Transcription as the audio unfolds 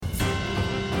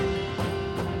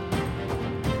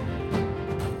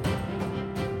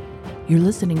You're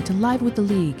listening to Live with the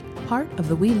League, part of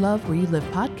the We Love Where You Live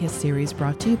podcast series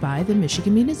brought to you by the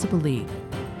Michigan Municipal League.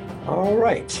 All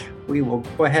right, we will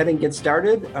go ahead and get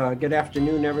started. Good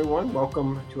afternoon, everyone.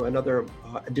 Welcome to another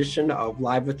edition of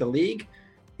Live with the League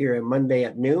here on Monday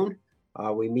at noon.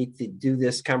 We meet to do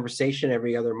this conversation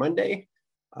every other Monday.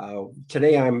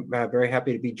 Today, I'm very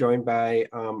happy to be joined by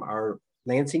our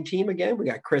Lansing team again. We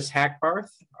got Chris Hackbarth,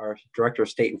 our Director of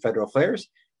State and Federal Affairs,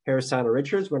 Harrisana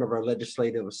Richards, one of our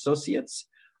legislative associates.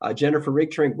 Jennifer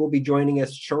Rigtering will be joining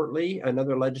us shortly,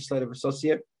 another legislative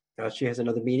associate. She has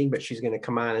another meeting, but she's going to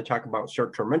come on and talk about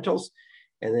short-term rentals.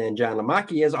 And then John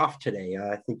Lamaki is off today.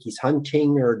 I think he's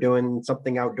hunting or doing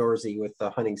something outdoorsy with the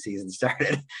hunting season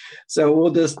started. So we'll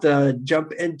just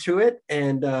jump into it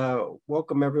and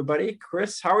welcome everybody.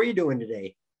 Chris, how are you doing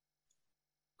today?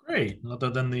 Great.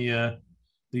 Other than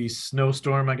the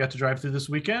snowstorm I got to drive through this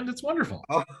weekend, it's wonderful.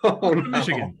 Oh, no.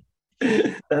 Michigan.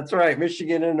 That's right.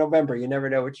 Michigan in November. You never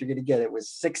know what you're going to get. It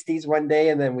was 60s one day,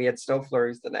 and then we had snow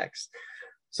flurries the next.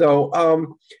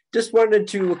 So just wanted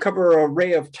to cover an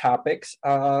array of topics.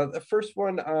 The first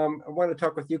one I want to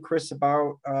talk with you, Chris,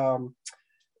 about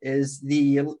is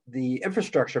the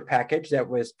infrastructure package that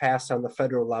was passed on the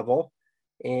federal level.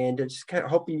 And just kind of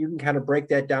hoping you can kind of break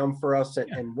that down for us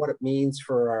and what it means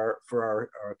for our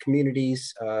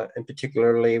communities, and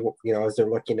particularly, as they're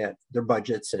looking at their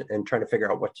budgets and trying to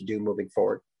figure out what to do moving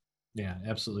forward. Yeah,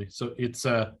 absolutely. So it's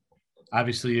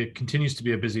obviously it continues to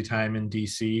be a busy time in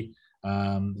DC.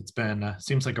 It's been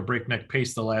seems like a breakneck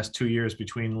pace the last 2 years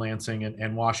between Lansing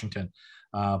and Washington.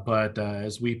 But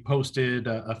as we posted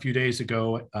a few days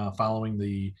ago, following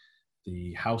the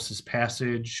House's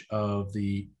passage of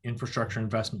the Infrastructure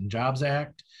Investment and Jobs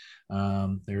Act,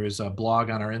 there is a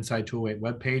blog on our Inside 208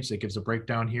 webpage that gives a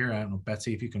breakdown here. I don't know,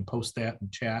 Betsy, if you can post that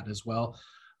in chat as well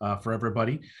for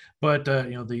everybody. But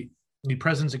the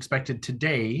president's expected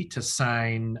today to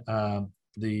sign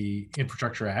the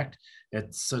Infrastructure Act.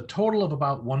 It's a total of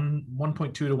about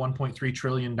 $1.2 to $1.3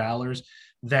 trillion.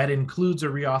 That includes a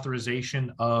reauthorization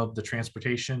of the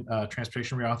transportation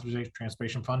reauthorization,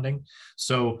 transportation funding.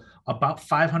 So about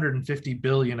 $550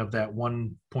 billion of that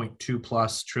 1.2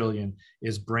 plus trillion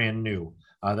is brand new.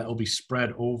 That will be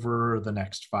spread over the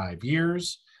next 5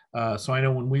 years. So I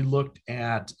know when we looked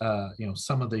at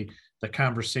some of the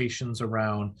conversations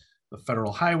around the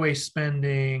federal highway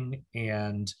spending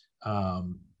and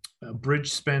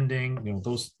bridge spending,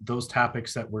 those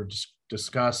topics that were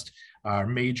discussed are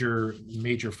major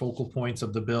focal points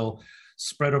of the bill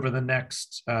spread over the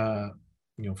next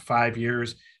 5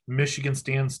 years. Michigan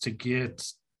stands to get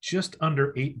just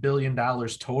under $8 billion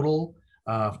total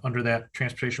under that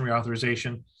transportation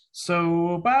reauthorization.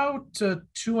 So about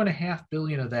 $2.5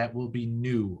 billion of that will be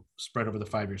new, spread over the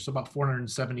 5 years. So about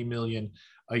 $470 million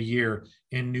a year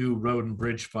in new road and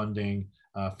bridge funding.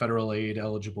 Federal aid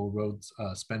eligible roads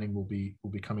spending will be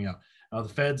coming out. Now the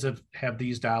feds have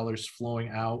these dollars flowing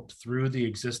out through the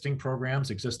existing programs,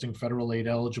 existing federal aid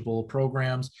eligible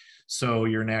programs. So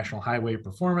your National Highway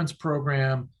Performance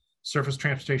Program, Surface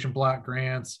Transportation Block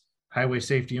Grants, Highway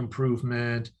Safety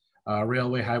Improvement,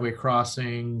 Railway Highway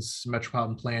Crossings,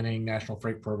 Metropolitan Planning, National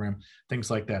Freight Program, things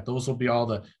like that. Those will be all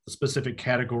the specific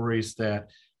categories that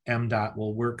MDOT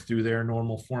will work through their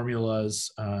normal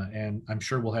formulas, and I'm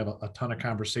sure we'll have a ton of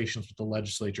conversations with the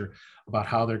legislature about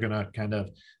how they're going to kind of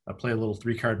play a little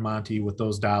three-card Monte with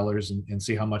those dollars and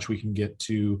see how much we can get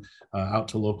to out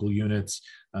to local units.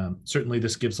 Certainly,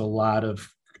 this gives a lot of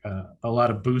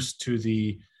boost to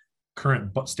the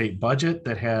current state budget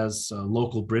that has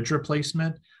local bridge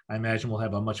replacement. I imagine we'll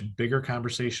have a much bigger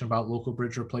conversation about local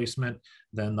bridge replacement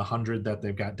than the 100 that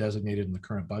they've got designated in the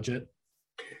current budget.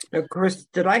 Now, Chris,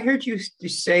 did I hear you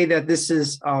say that this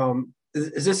is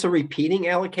this a repeating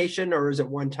allocation, or is it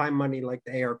one-time money like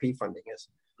the ARP funding is?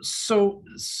 So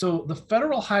the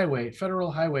federal highway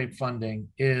funding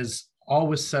is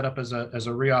always set up as a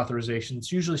reauthorization.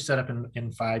 It's usually set up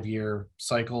in 5-year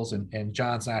cycles, and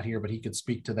John's not here, but he could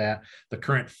speak to that. The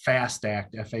current FAST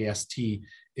Act, FAST,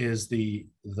 is the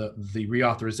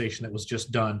reauthorization that was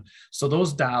just done. So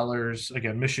those dollars,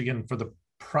 again, Michigan for the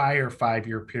prior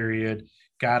 5-year period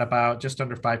got about just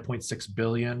under 5.6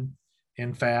 billion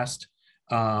in FAST.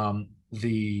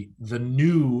 The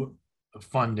new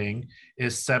funding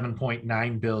is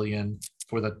 7.9 billion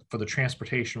for the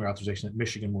transportation reauthorization that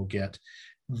Michigan will get.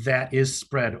 That is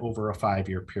spread over a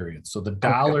 5-year period. So the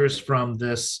dollars from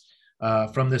this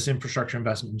Infrastructure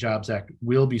Investment and Jobs Act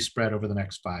will be spread over the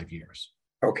next 5 years.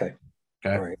 Okay.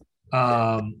 All right.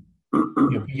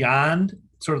 Beyond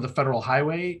sort of the federal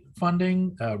highway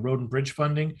funding, road and bridge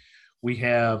funding, we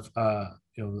have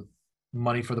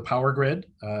money for the power grid.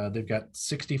 They've got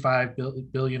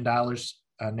 $65 billion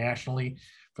nationally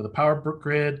for the power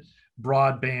grid,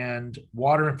 broadband,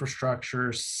 water infrastructure,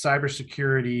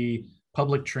 cybersecurity,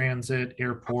 public transit,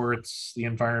 airports, the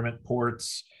environment,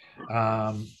 ports.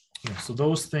 So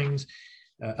those things,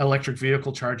 electric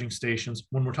vehicle charging stations.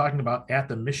 When we're talking about at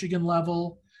the Michigan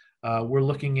level, we're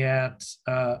looking at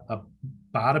about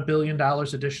 $1 billion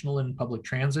additional in public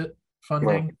transit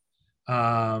funding,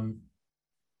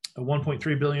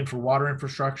 $1.3 billion for water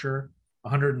infrastructure,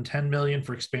 $110 million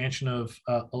for expansion of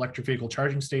electric vehicle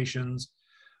charging stations,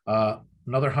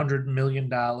 another $100 million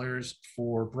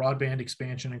for broadband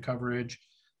expansion and coverage,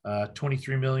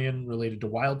 $23 million related to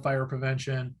wildfire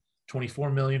prevention,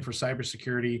 $24 million for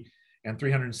cybersecurity, and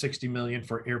 $360 million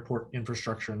for airport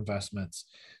infrastructure investments.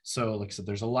 So, like I said,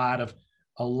 there's a lot of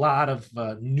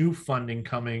new funding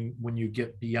coming when you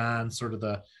get beyond sort of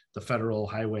the federal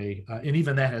highway, and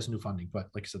even that has new funding. But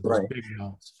like I said, those big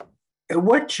amounts.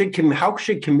 And how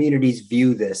should communities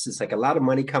view this? It's like a lot of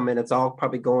money coming. It's all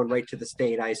probably going right to the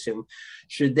state, I assume.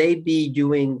 Should they be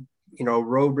doing,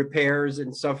 road repairs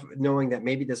and stuff, knowing that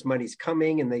maybe this money's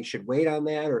coming and they should wait on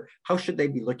that? Or how should they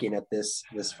be looking at this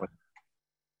fund?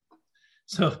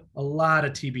 So a lot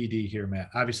of TBD here, Matt.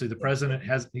 Obviously, the president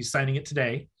he's signing it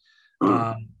today.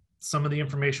 Some of the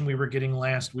information we were getting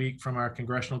last week from our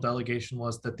congressional delegation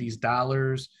was that these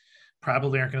dollars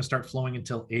probably aren't going to start flowing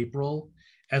until April.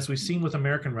 As we've seen with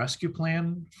American Rescue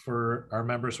Plan, for our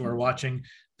members who are watching,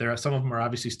 some of them are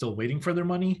obviously still waiting for their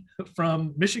money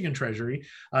from Michigan Treasury,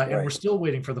 and we're still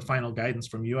waiting for the final guidance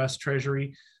from U.S.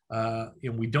 Treasury.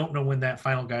 And we don't know when that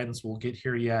final guidance will get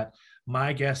here yet.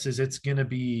 My guess is it's going to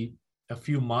be a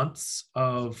few months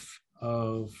of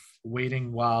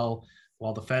waiting while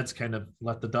the feds kind of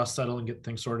let the dust settle and get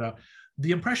things sorted out.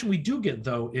 The impression we do get,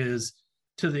 though, is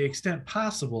to the extent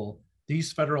possible,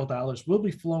 these federal dollars will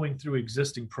be flowing through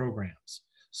existing programs.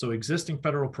 So existing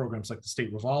federal programs like the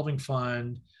State Revolving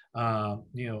Fund,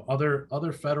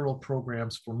 other federal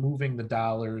programs for moving the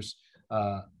dollars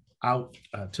out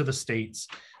to the states.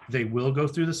 They will go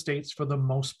through the states for the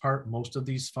most part. Most of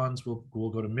these funds will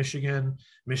go to Michigan.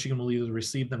 Michigan will either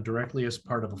receive them directly as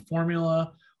part of a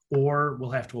formula, or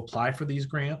we'll have to apply for these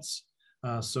grants.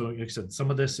 So like I said,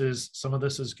 some of this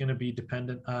is going to be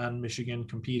dependent on Michigan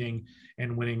competing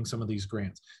and winning some of these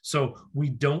grants. So we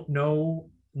don't know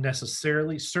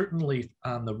necessarily. Certainly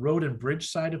on the road and bridge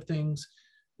side of things,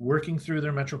 working through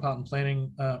their metropolitan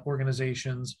planning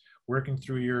organizations, working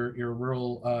through your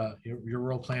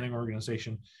rural planning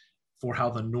organization for how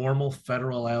the normal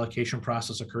federal allocation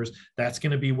process occurs. That's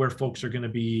going to be where folks are going to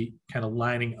be kind of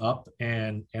lining up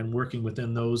and working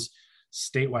within those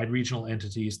statewide regional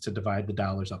entities to divide the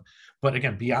dollars up. But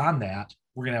again, beyond that,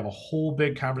 we're going to have a whole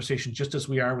big conversation, just as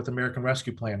we are with American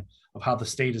Rescue Plan, of how the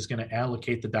state is going to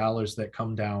allocate the dollars that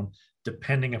come down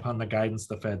depending upon the guidance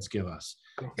the feds give us.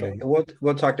 Okay, and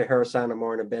we'll talk to Harrison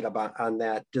more in a bit on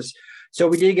that. Just so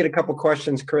we did get a couple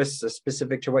questions, Chris,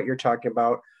 specific to what you're talking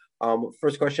about.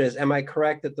 First question is, am I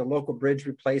correct that the local bridge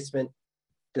replacement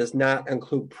does not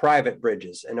include private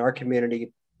bridges in our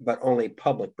community, but only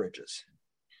public bridges?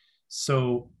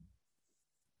 So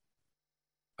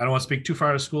I don't want to speak too far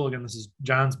out of school. Again,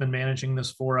 John's been managing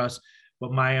this for us,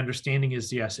 but my understanding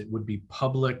is, yes, it would be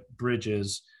public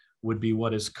bridges would be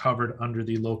what is covered under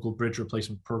the local bridge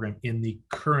replacement program in the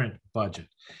current budget.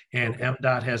 And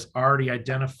MDOT has already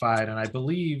identified, and I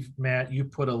believe, Matt, you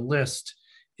put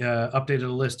updated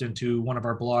a list into one of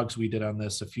our blogs we did on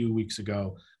this a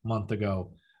month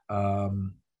ago. I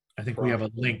think we have a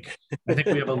link.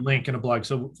 In a blog,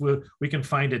 so we can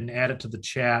find it and add it to the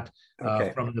chat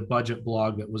from the budget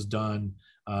blog that was done.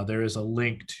 There is a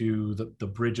link to the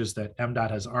bridges that MDOT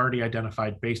has already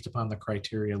identified based upon the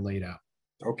criteria laid out.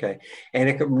 Okay.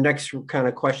 And next kind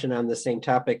of question on the same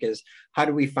topic is, how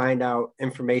do we find out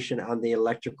information on the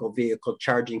electrical vehicle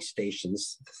charging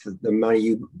stations? The money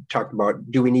you talked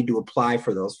about, do we need to apply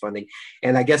for those funding?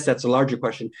 And I guess that's a larger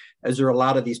question. Is there a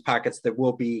lot of these pockets that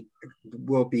will be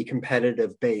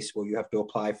competitive based? Will you have to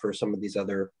apply for some of these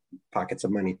other pockets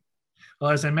of money? Well,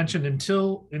 as I mentioned,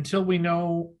 until we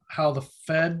know how the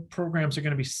Fed programs are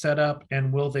going to be set up,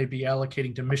 and will they be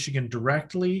allocating to Michigan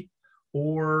directly,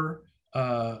 or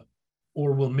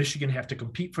will Michigan have to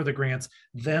compete for the grants?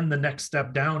 Then the next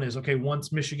step down is, okay,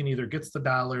 once Michigan either gets the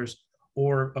dollars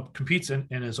or competes and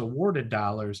is awarded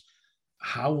dollars,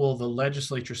 how will the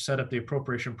legislature set up the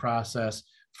appropriation process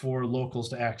for locals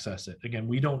to access it? Again,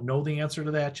 we don't know the answer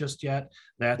to that just yet.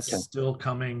 That's still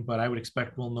coming, but I would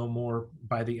expect we'll know more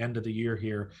by the end of the year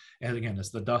here. And again,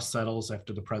 as the dust settles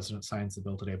after the president signs the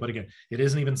bill today. But again, it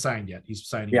isn't even signed yet. He's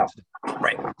signing it today.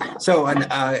 Right. So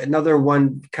another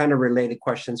one kind of related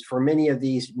questions. For many of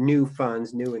these new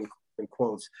funds, new in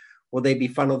quotes, will they be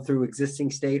funneled through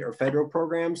existing state or federal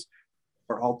programs?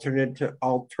 Or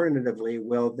alternatively,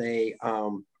 will they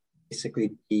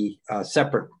basically be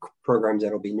separate programs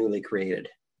that will be newly created?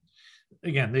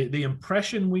 Again, the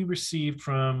impression we received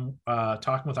from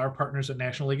talking with our partners at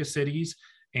National League of Cities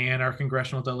and our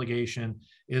congressional delegation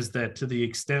is that to the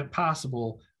extent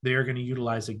possible, they are going to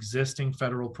utilize existing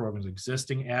federal programs,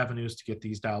 existing avenues to get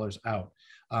these dollars out.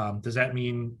 Does that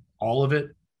mean all of it?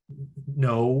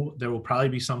 No, there will probably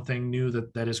be something new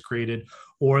that is created,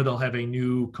 or they'll have a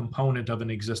new component of an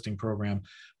existing program.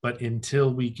 But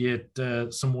until we get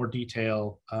some more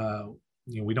detail,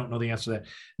 we don't know the answer to that.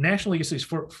 National League of Cities,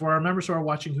 for our members who are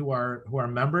watching who are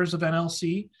members of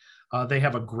NLC, they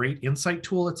have a great insight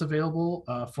tool that's available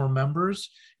for members.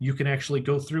 You can actually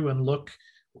go through and look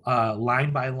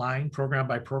line by line, program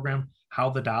by program, how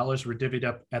the dollars were divvied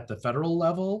up at the federal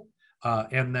level.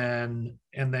 And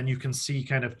then you can see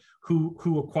kind of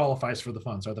who qualifies for the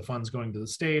funds. Are the funds going to the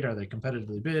state? Are they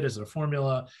competitively bid? Is it a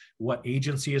formula? What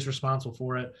agency is responsible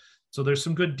for it? So there's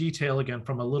some good detail, again,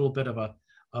 from a little bit of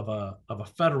a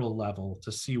federal level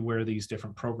to see where these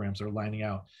different programs are lining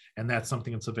out. And that's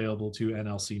something that's available to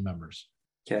NLC members.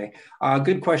 Okay,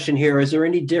 good question here. Is there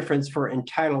any difference for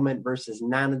entitlement versus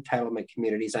non-entitlement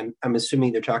communities? I'm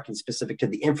assuming they're talking specific to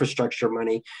the infrastructure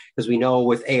money, because we know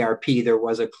with ARP there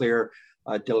was a clear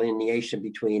delineation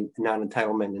between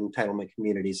non-entitlement and entitlement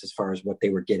communities as far as what they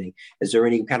were getting. Is there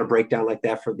any kind of breakdown like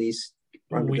that for these?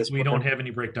 We don't have any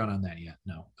breakdown on that yet,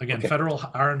 no. Again, okay.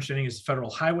 Our understanding is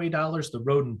federal highway dollars, the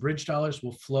road and bridge dollars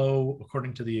will flow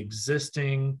according to the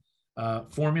existing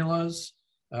formulas.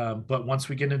 But once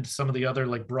we get into some of the other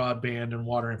like broadband and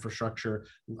water infrastructure,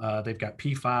 they've got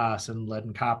PFAS and lead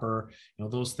and copper.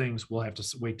 Those things we'll have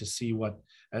to wait to see what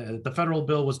the federal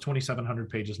bill was 2,700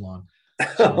 pages long.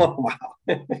 So, oh, wow.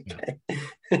 Okay. Yeah.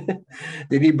 Did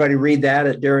anybody read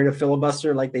that during a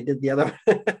filibuster like they did the other?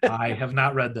 I have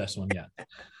not read this one yet.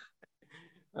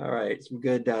 All right, some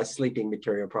good sleeping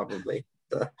material probably.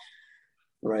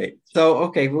 Right. So,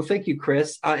 okay. Well, thank you,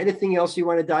 Chris. Anything else you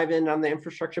want to dive in on the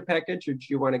infrastructure package, or do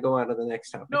you want to go on to the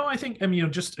next topic? No, I think,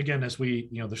 just again, as we,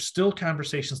 there's still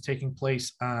conversations taking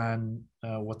place on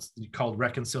what's called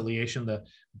reconciliation, the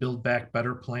Build Back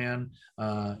Better plan.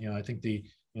 I think the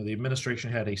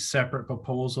administration had a separate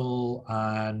proposal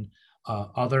on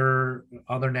other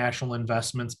national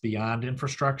investments beyond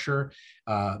infrastructure,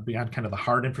 beyond kind of the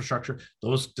hard infrastructure.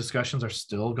 Those discussions are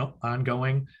still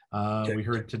ongoing. Okay. We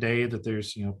heard today that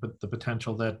there's the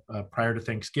potential that prior to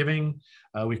Thanksgiving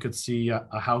we could see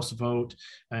a House vote.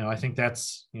 I think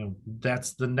that's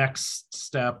the next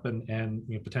step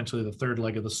and potentially the third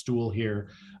leg of the stool here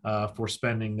for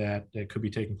spending that could be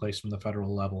taking place from the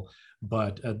federal level.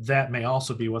 But that may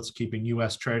also be what's keeping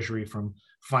U.S. Treasury from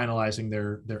finalizing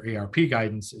their ARP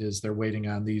guidance, is they're waiting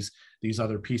on these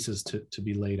other pieces to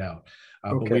be laid out.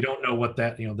 Okay. But we don't know what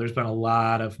that, there's been a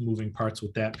lot of moving parts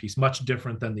with that piece, much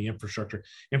different than the infrastructure.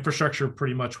 Infrastructure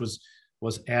pretty much was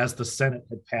as the Senate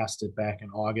had passed it back in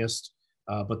August.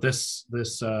 But this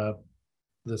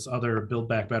other Build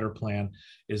Back Better plan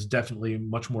is definitely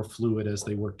much more fluid as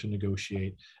they work to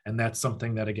negotiate. And that's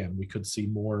something that, again, we could see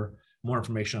more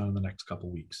information on in the next couple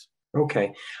of weeks.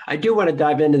 Okay. I do want to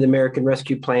dive into the American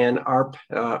Rescue Plan, ARP,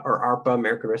 or ARPA,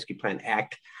 American Rescue Plan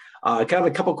Act. Got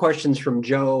a couple questions from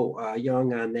Joe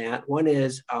Young on that. One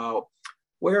is,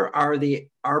 where are the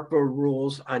ARPA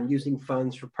rules on using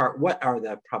funds for what are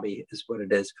the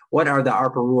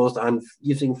ARPA rules on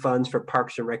using funds for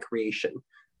parks and recreation?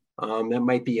 That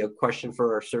might be a question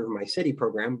for our Serve My City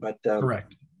program, but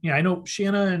correct. Yeah, I know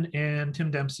Shanna and Tim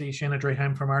Dempsey, Shanna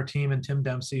Draheim from our team, and Tim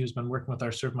Dempsey, who's been working with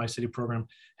our Serve My City program,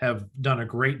 have done a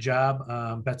great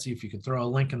job. Betsy, if you could throw a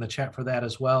link in the chat for that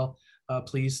as well,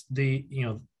 please.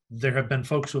 There have been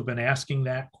folks who have been asking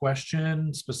that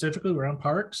question specifically around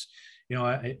parks.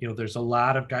 There's a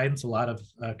lot of guidance, a lot of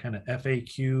kind of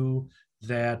FAQ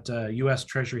that U.S.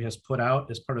 Treasury has put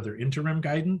out as part of their interim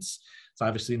guidance. It's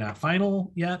obviously not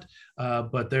final yet,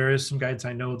 but there is some guidance.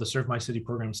 I know the Serve My City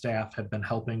program staff have been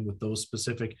helping with those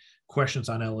specific questions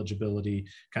on eligibility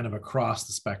kind of across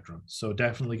the spectrum. So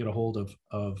definitely get a hold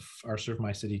of our Serve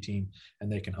My City team,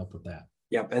 and they can help with that.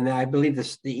 Yep, and I believe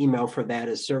the email for that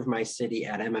is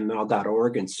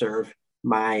servemycity@mml.org, and serve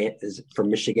my is for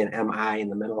Michigan, MI in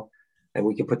the middle. And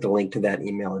we can put the link to that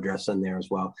email address in there as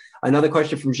well. Another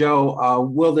question from Joe,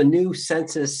 will the new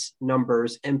census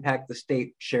numbers impact the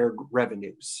state shared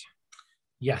revenues?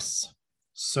 Yes.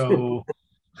 So,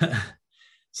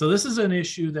 so this is an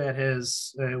issue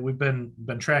that we've been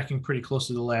tracking pretty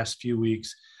closely the last few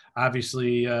weeks.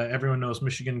 Obviously, everyone knows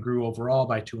Michigan grew overall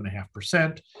by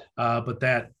 2.5%, but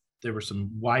that there were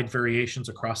some wide variations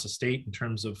across the state in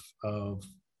terms of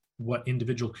what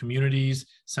individual communities'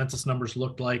 census numbers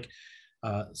looked like.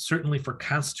 Certainly for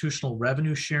constitutional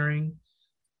revenue sharing,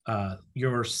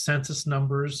 your census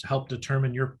numbers help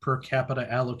determine your per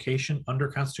capita allocation under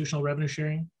constitutional revenue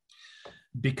sharing.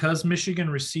 Because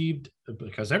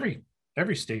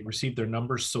every state received their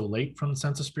numbers so late from the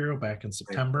Census Bureau back in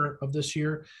September of this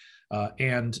year,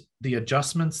 and the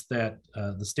adjustments that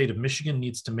the state of Michigan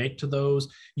needs to make to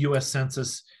those, U.S.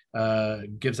 Census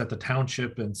gives at the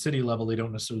township and city level. They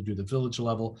don't necessarily do the village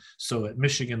level. So at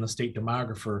Michigan, the state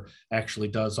demographer actually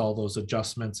does all those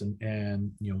adjustments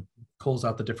and pulls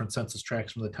out the different census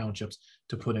tracts from the townships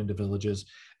to put into villages,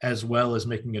 as well as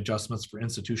making adjustments for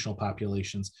institutional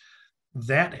populations.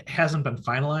 That hasn't been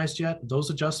finalized yet. Those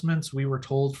adjustments, we were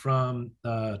told from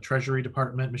Treasury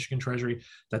Department, Michigan Treasury,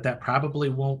 that probably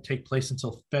won't take place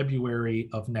until February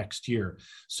of next year.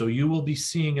 So you will be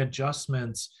seeing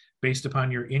adjustments based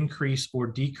upon your increase or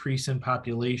decrease in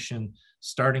population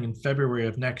starting in February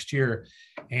of next year.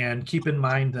 And keep in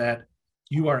mind that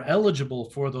you are eligible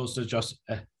for those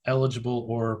eligible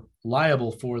or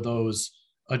liable for those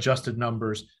adjusted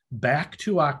numbers back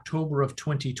to October of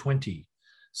 2020.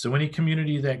 So any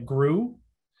community that grew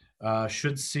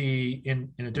should see, in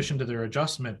addition to their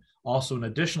adjustment, also an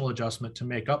additional adjustment to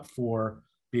make up for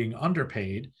being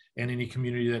underpaid. And any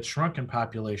community that shrunk in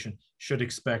population should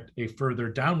expect a further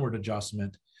downward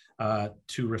adjustment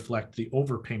to reflect the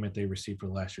overpayment they received for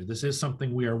the last year. This is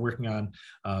something we are working on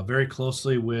very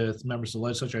closely with members of the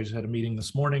legislature. I just had a meeting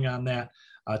this morning on that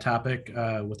topic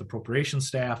with appropriation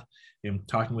staff and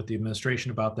talking with the administration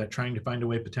about that, trying to find a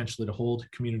way potentially to hold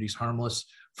communities harmless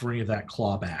for any of that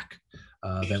clawback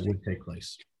that would take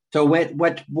place. So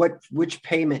which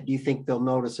payment do you think they'll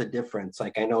notice a difference?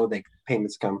 Like, I know that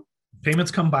payments come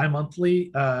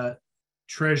bi-monthly.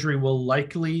 Treasury will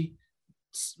likely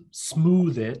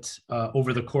smooth it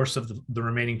over the course of the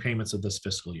remaining payments of this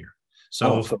fiscal year.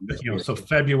 So, so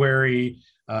February,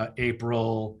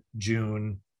 April,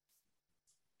 June.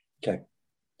 Okay.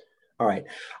 All right.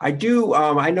 I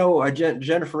know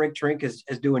Jennifer Richterink is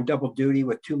doing double duty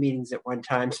with 2 meetings at one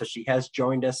time, so she has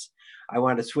joined us. I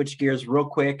want to switch gears real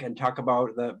quick and talk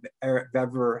about the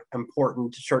ever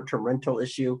important short-term rental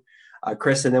issue.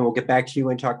 Chris, and then we'll get back to you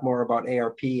and talk more about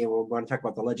ARP, and we'll want to talk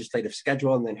about the legislative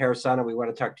schedule. And then Harrisana, we want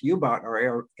to talk to you about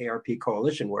our ARP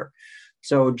coalition work.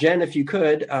 So Jen, if you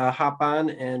could hop on,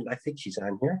 and I think she's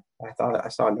on here. I thought I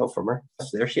saw a note from her.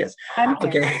 So there she is.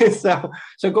 Okay, so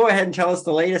go ahead and tell us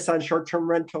the latest on short-term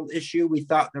rental issue. We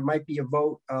thought there might be a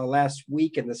vote last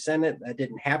week in the Senate. That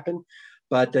didn't happen,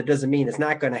 but that doesn't mean it's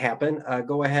not going to happen.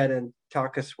 Go ahead and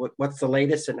talk us what's the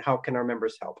latest and how can our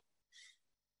members help?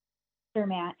 Sure,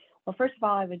 Matt. Well, first of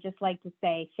all, I would just like to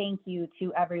say thank you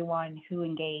to everyone who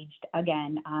engaged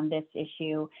again on this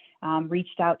issue,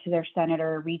 reached out to their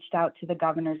senator, reached out to the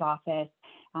governor's office,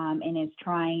 and is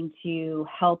trying to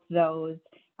help those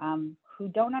who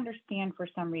don't understand for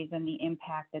some reason the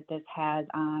impact that this has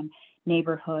on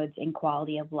neighborhoods and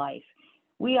quality of life.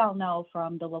 We all know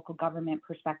from the local government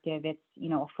perspective, it's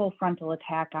a full frontal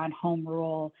attack on home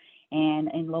rule and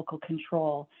local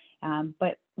control.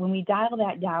 But when we dial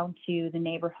that down to the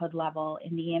neighborhood level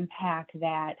and the impact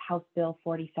that House Bill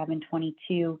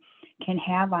 4722 can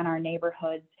have on our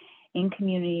neighborhoods in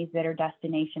communities that are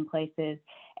destination places,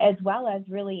 as well as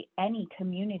really any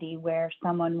community where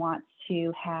someone wants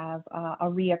to have a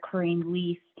reoccurring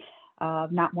lease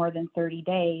of not more than 30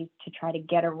 days to try to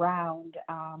get around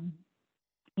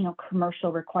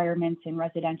commercial requirements in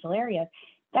residential areas,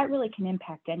 that really can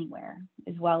impact anywhere,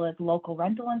 as well as local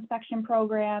rental inspection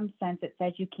programs, since it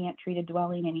says you can't treat a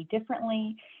dwelling any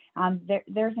differently.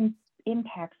 There's an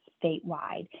impact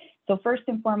statewide. So first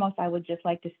and foremost, I would just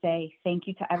like to say thank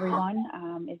you to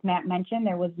everyone. As Matt mentioned,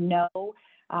 there was no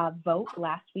vote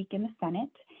last week in the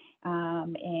Senate,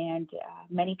 and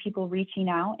many people reaching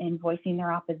out and voicing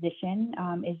their opposition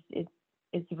is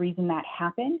the reason that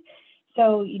happened.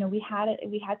 So, we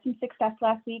had some success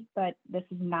last week, but this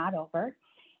is not over.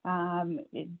 As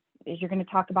you're going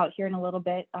to talk about here in a little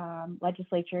bit,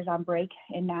 legislature is on break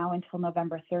and now until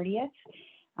November 30th.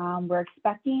 We're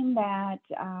expecting that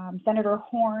Senator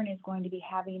Horn is going to be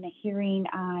having a hearing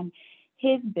on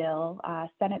his bill,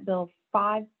 Senate Bill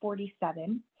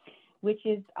 547, which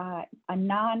is a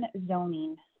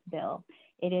non-zoning bill.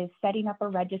 It is setting up a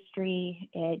registry.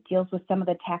 It deals with some of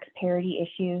the tax parity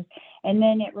issues. And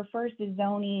then it refers to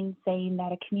zoning, saying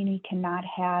that a community cannot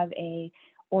have a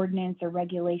ordinance or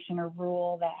regulation or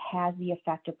rule that has the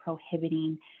effect of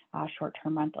prohibiting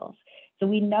short-term rentals. So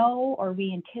we know, or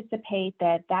we anticipate,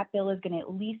 that bill is going to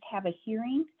at least have a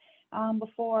hearing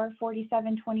before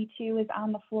 4722 is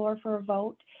on the floor for a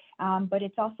vote. But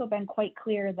it's also been quite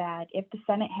clear that if the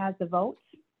Senate has the votes,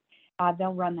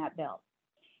 they'll run that bill.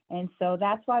 And so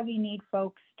that's why we need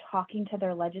folks talking to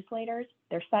their legislators,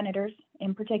 their senators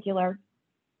in particular,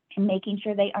 and making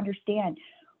sure they understand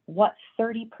what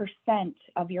 30%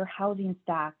 of your housing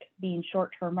stock being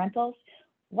short-term rentals,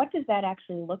 what does that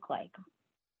actually look like?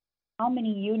 How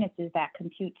many units is that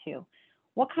compute to?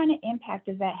 What kind of impact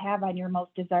does that have on your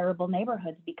most desirable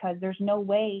neighborhoods? Because there's no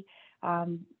way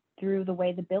through the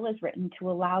way the bill is written to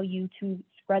allow you to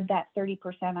spread that 30%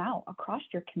 out across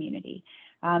your community.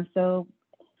 So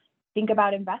think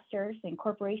about investors and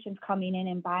corporations coming in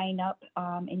and buying up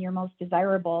in your most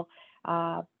desirable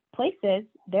places.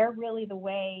 They're really the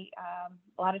way,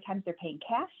 a lot of times they're paying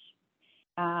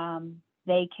cash.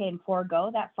 They can forego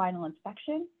that final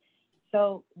inspection.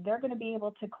 So they're going to be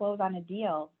able to close on a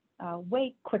deal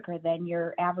way quicker than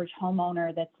your average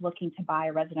homeowner that's looking to buy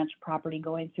a residential property,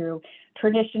 going through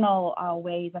traditional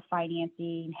ways of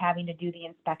financing, having to do the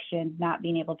inspections, not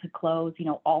being able to close,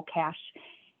 all cash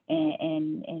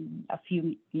in a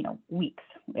few, weeks,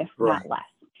 if not less.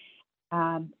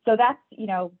 So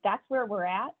that's where we're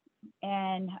at.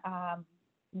 And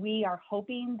we are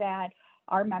hoping that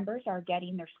our members are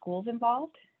getting their schools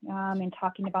involved and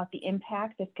talking about the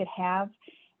impact this could have.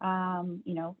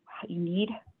 You need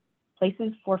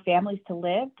places for families to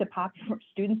live, for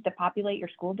students to populate your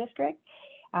school district.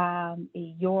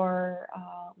 Your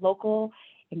local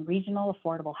and regional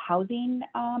affordable housing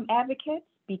advocates,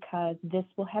 because this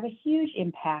will have a huge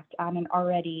impact on an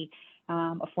already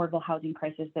affordable housing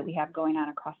crisis that we have going on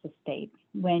across the state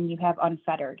when you have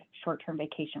unfettered short-term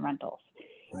vacation rentals.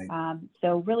 Right.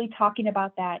 So really talking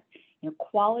about that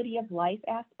quality of life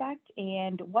aspect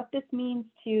and what this means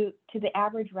to the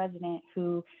average resident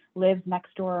who lives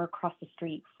next door or across the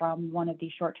street from one of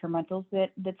these short-term rentals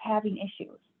that's having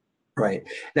issues. Right.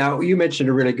 Now, you mentioned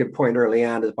a really good point early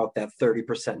on about that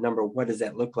 30% number. What does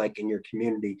that look like in your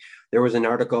community? There was an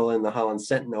article in the Holland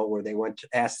Sentinel where they went to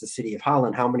ask the city of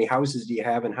Holland, how many houses do you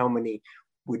have and how many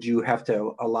would you have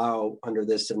to allow under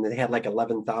this? And they had like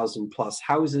 11,000 plus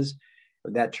houses.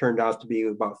 That turned out to be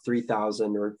about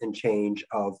 3,000 or and change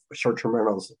of short-term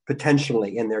rentals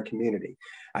potentially in their community.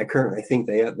 I currently think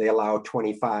they allow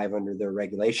 25 under their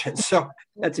regulations. So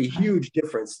that's a huge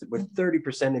difference. With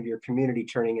 30% of your community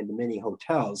turning into mini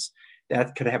hotels,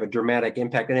 that could have a dramatic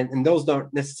impact. And those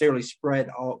don't necessarily spread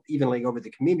all evenly over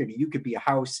the community. You could be a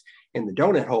house in the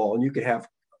donut hole and you could have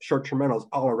short-term rentals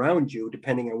all around you,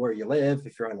 depending on where you live,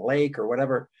 if you're on a lake or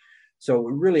whatever. So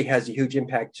it really has a huge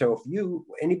impact. So if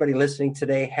anybody listening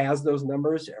today has those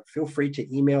numbers, feel free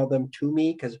to email them to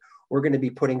me because we're going to be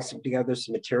putting together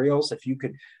some materials. If you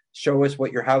could show us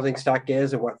what your housing stock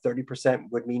is and what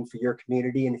 30% would mean for your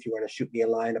community. And if you want to shoot me a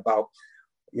line about,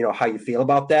 how you feel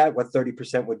about that, what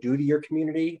 30% would do to your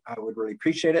community, I would really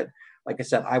appreciate it. Like I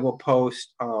said, I will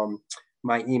post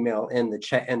my email in the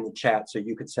chat so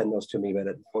you could send those to me, but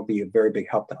it will be a very big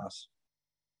help to us.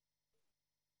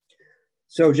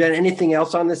 So Jen, anything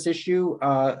else on this issue?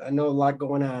 I know a lot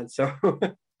going on, so.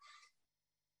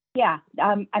 Yeah,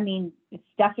 it's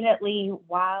definitely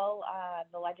while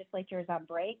the legislature is on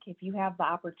break, if you have the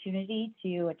opportunity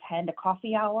to attend a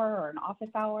coffee hour or an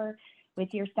office hour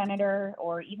with your senator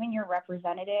or even your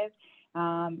representative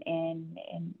and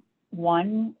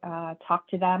talk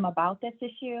to them about this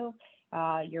issue,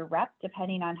 your rep,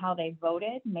 depending on how they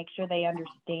voted, make sure they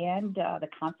understand the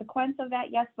consequence of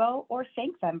that yes vote or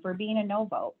thank them for being a no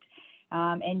vote.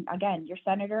 And again, your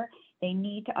senator, they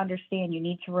need to understand, you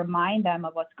need to remind them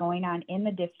of what's going on in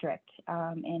the district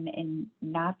and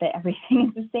not that everything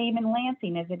is the same in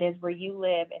Lansing as it is where you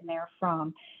live and they're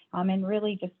from. And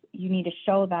really just, you need to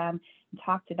show them and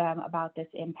talk to them about this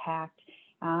impact.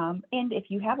 And if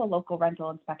you have a local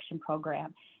rental inspection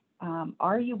program,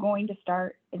 are you going to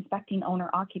start inspecting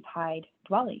owner-occupied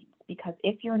dwellings? Because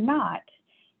if you're not,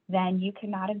 then you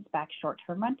cannot inspect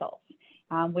short-term rentals,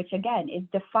 which again is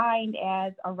defined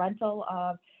as a rental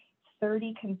of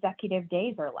 30 consecutive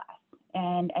days or less.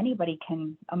 And anybody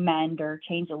can amend or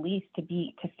change a lease to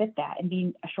fit that and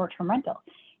be a short-term rental.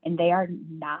 And they are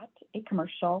not a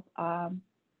commercial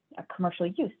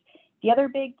use. The other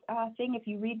big thing, if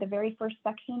you read the very first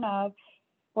section of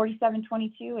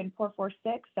 4722 and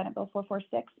 446, Senate Bill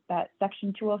 446, that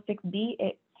section 206B,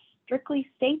 it strictly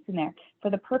states in there,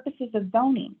 for the purposes of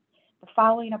zoning, the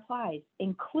following applies,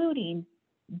 including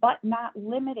but not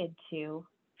limited to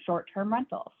short-term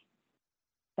rentals.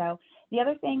 So the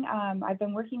other thing, I've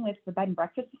been working with the Bed and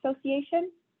Breakfast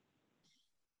Association.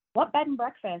 What Bed and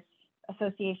Breakfast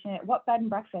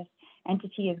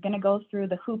entity is going to go through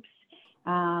the hoops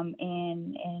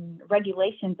and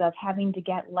regulations of having to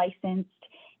get licensed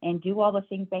and do all the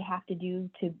things they have to do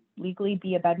to legally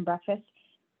be a bed and breakfast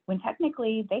when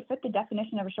technically they fit the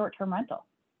definition of a short-term rental.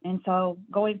 And so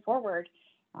going forward,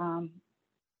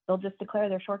 they'll just declare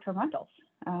they're short-term rentals,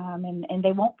 and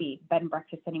they won't be bed and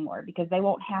breakfast anymore, because they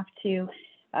won't have to,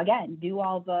 again, do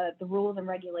all the rules and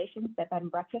regulations that bed and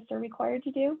breakfast are required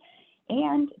to do.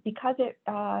 And because it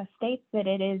states that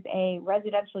it is a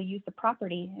residential use of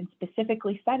property and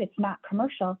specifically said it's not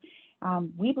commercial,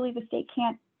 we believe the state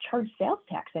can't charge sales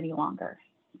tax any longer.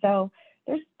 So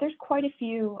there's quite a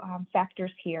few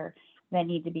factors here that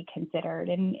need to be considered.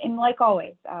 And like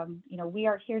always, we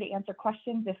are here to answer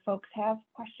questions. If folks have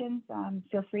questions,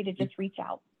 feel free to just reach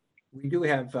out. We do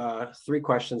have 3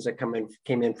 questions that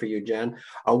came in for you, Jen.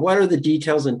 What are the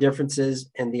details and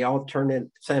differences in the alternate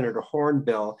Senator Horn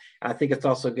bill? I think it's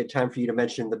also a good time for you to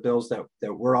mention the bills that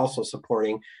we're also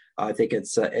supporting. I think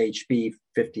it's HB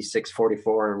 56,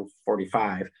 44, and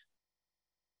 45.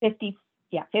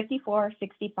 54,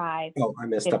 65. Oh, I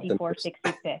messed 54, up the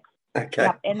 66. Okay.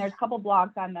 Yep, and there's a couple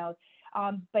blogs on those.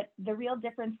 But the real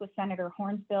difference with Senator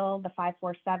Horn's bill, the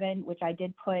 547, which I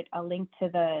did put a link to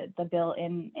the bill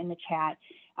in the chat,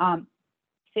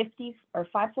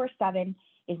 547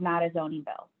 is not a zoning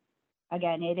bill.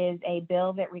 Again, it is a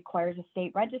bill that requires a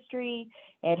state registry.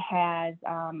 It has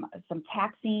some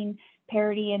taxing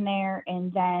parity in there,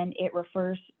 and then it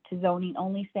refers to zoning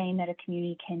only, saying that a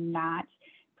community cannot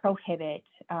prohibit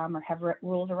or have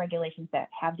rules or regulations that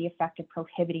have the effect of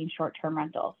prohibiting short-term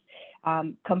rentals,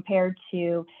 compared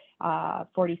to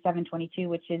 4722,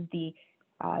 which is the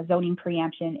zoning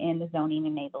preemption in the Zoning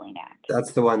Enabling Act.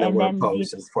 That's the one that And we're then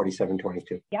opposed, is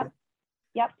 4722. Yep.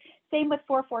 Same with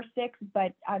 446,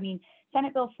 but I mean,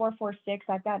 Senate Bill 446,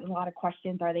 I've gotten a lot of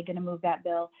questions. Are they going to move that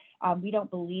bill? We don't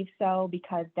believe so,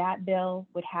 because that bill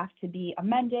would have to be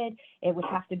amended. It would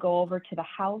have to go over to the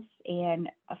House and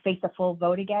face a full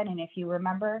vote again. And if you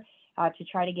remember, to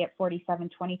try to get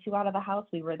 4722 out of the House,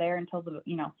 we were there until the,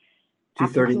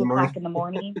 after 2 o'clock in the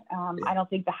morning. I don't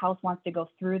think the House wants to go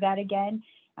through that again.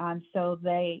 So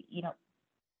they,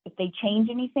 if they change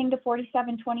anything to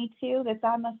 4722 that's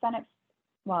on the Senate,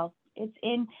 well, it's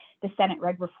in the Senate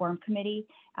Reg Reform Committee.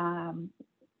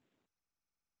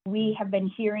 We have been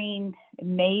hearing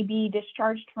may be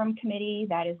discharged from committee.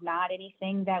 That is not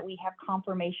anything that we have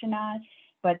confirmation on,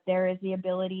 but there is the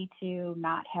ability to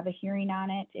not have a hearing on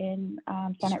it in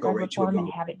Senate Reg Reform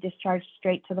and have it discharged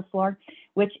straight to the floor,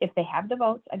 which if they have the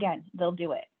votes, again, they'll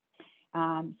do it.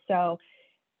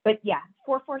 But yeah,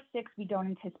 446, we don't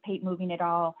anticipate moving at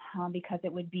all, because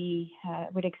it would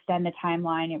extend the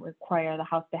timeline. It would require the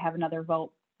House to have another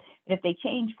vote. But if they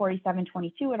change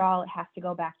 4722 at all, it has to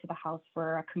go back to the House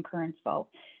for a concurrence vote,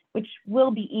 which will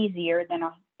be easier than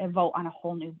a vote on a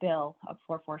whole new bill of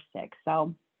 446.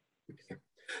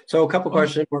 So a couple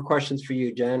more questions for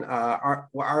you, Jen. Are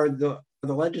the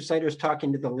legislators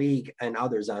talking to the league and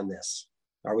others on this?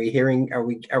 Are we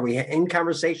in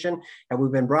conversation? Have we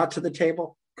been brought to the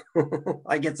table?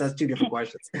 I guess that's 2 different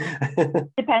questions.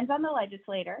 Depends on the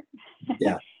legislator.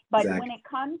 Yeah. But exactly. when it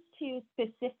comes to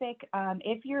specific,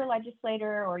 if you're a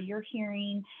legislator or you're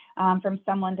hearing from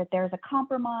someone that there's a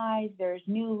compromise, there's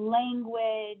new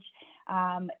language,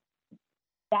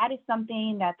 that is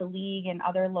something that the league and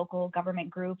other local government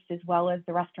groups, as well as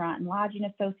the Restaurant and Lodging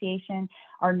Association,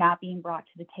 are not being brought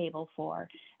to the table for.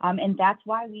 And that's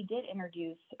why we did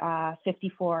introduce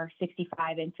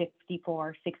 5465 and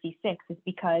 5466, is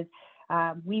because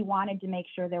we wanted to make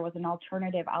sure there was an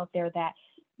alternative out there that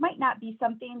might not be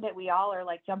something that we all are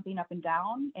like jumping up and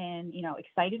down and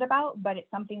excited about, but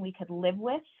it's something we could live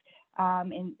with,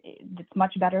 and it's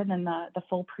much better than the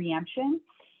full preemption.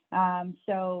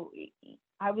 So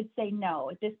I would say no.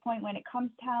 At this point, when it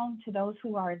comes down to those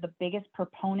who are the biggest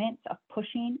proponents of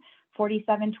pushing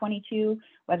 4722,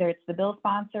 whether it's the bill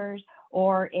sponsors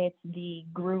or it's the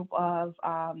group of,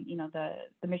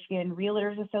 the Michigan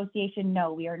Realtors Association,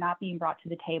 no, we are not being brought to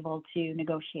the table to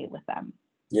negotiate with them.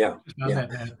 Yeah.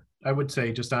 That, I would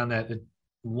say just on that,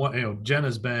 Jen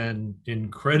has been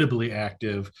incredibly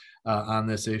active on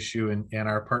this issue, and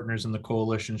our partners in the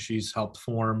coalition she's helped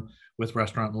form with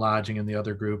Restaurant and Lodging and the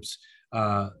other groups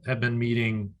have been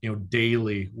meeting,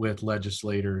 daily with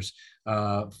legislators,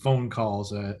 phone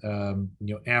calls,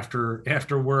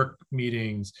 after work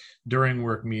meetings, during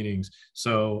work meetings.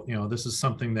 So, this is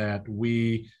something that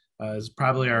we is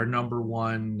probably our number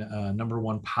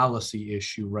one policy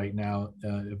issue right now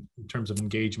in terms of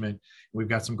engagement. We've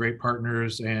got some great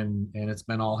partners, and it's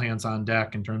been all hands on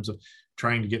deck in terms of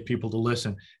trying to get people to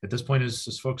listen. At this point,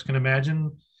 as folks can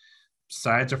imagine,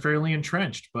 sides are fairly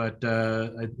entrenched, but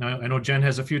I know Jen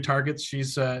has a few targets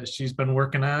she's been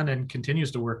working on and continues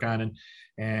to work on,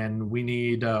 and we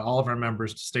need all of our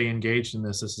members to stay engaged in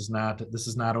this. This is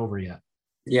not over yet.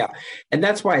 Yeah, and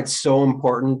that's why it's so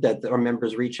important that our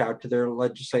members reach out to their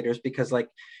legislators, because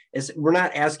we're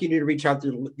not asking you to reach out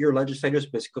to your legislators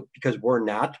because we're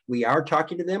not. We are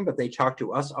talking to them, but they talk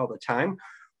to us all the time.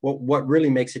 What really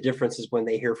makes a difference is when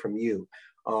they hear from you.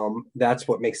 That's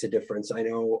what makes a difference. I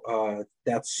know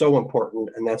that's so important,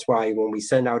 and that's why when we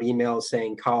send out emails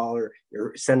saying call or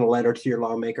send a letter to your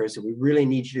lawmakers, we really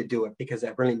need you to do it, because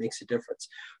that really makes a difference.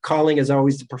 Calling is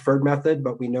always the preferred method,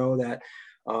 but we know that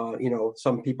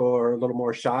some people are a little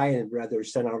more shy and rather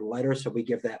send out a letter, so we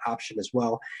give that option as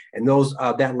well. And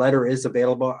that letter is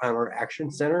available on our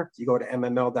Action Center. If you go to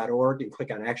mml.org and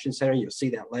click on Action Center, you'll see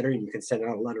that letter, and you can send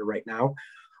out a letter right now.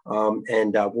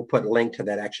 We'll put a link to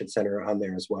that Action Center on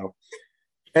there as well.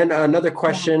 And another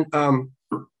question, can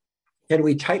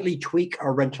we tightly tweak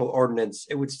our rental ordinance?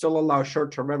 It would still allow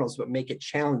short-term rentals, but make it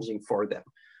challenging for them.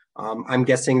 I'm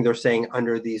guessing they're saying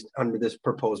under this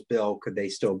proposed bill, could they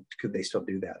still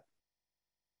do that?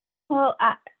 Well,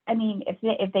 I mean, if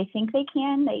they think they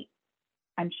can,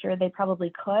 I'm sure they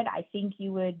probably could. I think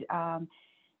you would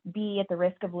be at the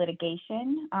risk of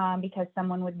litigation, because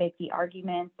someone would make the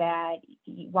argument that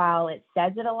while it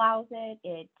says it allows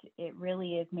it, it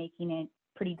really is making it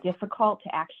pretty difficult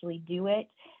to actually do it,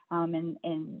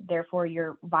 and therefore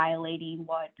you're violating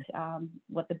what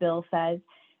the bill says.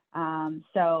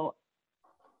 So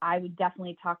I would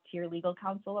definitely talk to your legal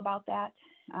counsel about that,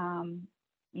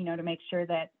 to make sure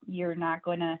that you're not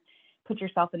going to put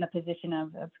yourself in the position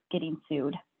of getting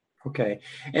sued. Okay.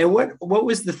 And what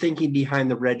was the thinking behind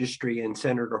the registry and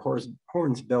Senator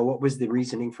Horn's bill? What was the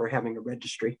reasoning for having a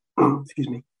registry? Excuse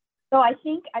me. So I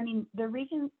think, the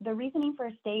reasoning for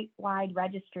a statewide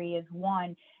registry is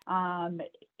one, and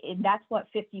that's what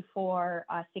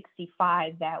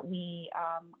 5465 that we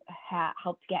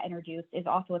helped get introduced is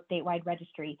also a statewide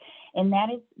registry. And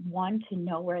that is one, to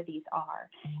know where these are,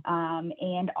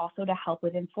 and also to help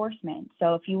with enforcement.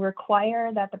 So if you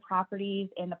require that the properties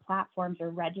and the platforms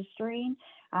are registering,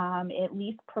 at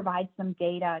least provide some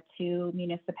data to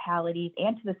municipalities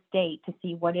and to the state to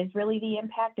see what is really the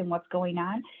impact and what's going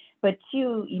on. But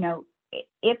two,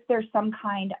 if there's some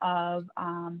kind of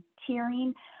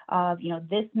tiering of,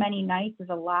 this many nights is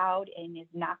allowed and is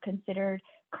not considered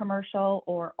commercial,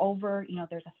 or over,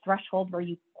 there's a threshold where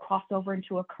you cross over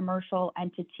into a commercial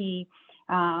entity,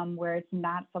 where it's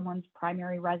not someone's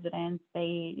primary residence.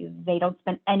 They don't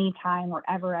spend any time or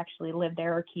ever actually live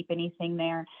there or keep anything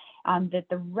there. That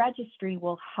the registry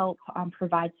will help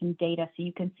provide some data so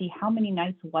you can see how many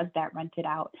nights was that rented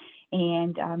out,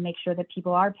 and make sure that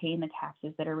people are paying the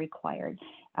taxes that are required.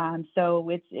 So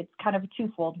it's kind of a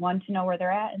twofold: one, to know where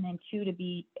they're at, and then two, to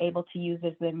be able to use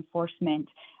as the enforcement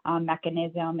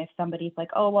mechanism. If somebody's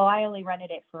like, oh, well, I only rented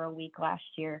it for a week last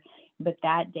year, but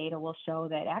that data will show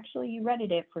that actually you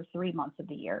rented it for 3 months of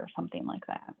the year or something like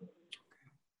that.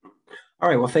 All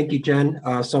right. Well, thank you, Jen,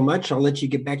 so much. I'll let you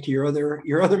get back to your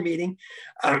other meeting.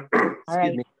 All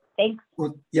right. Me. Thanks.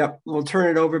 We'll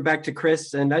turn it over back to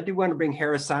Chris. And I do want to bring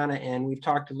Harrisana in. We've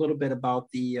talked a little bit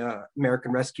about the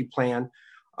American Rescue Plan,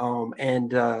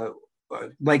 and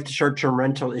like the short-term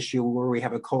rental issue, where we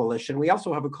have a coalition. We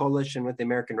also have a coalition with the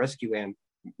American Rescue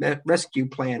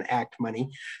Plan Act money.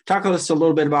 Talk to us a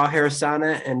little bit about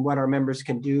Harrisana and what our members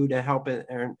can do to help it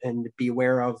and be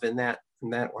aware of in that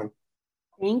one.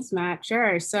 Thanks, Matt.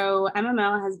 Sure. So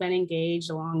MML has been engaged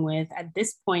along with, at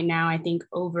this point now, I think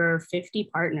over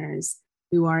 50 partners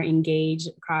who are engaged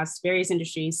across various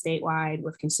industries statewide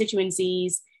with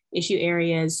constituencies, issue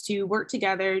areas, to work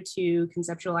together to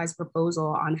conceptualize a proposal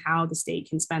on how the state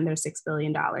can spend their $6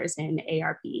 billion in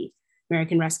ARP,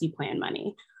 American Rescue Plan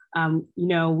money.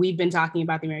 We've been talking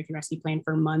about the American Rescue Plan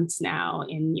for months now,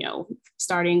 and,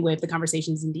 starting with the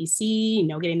conversations in DC,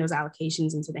 getting those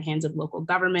allocations into the hands of local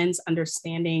governments,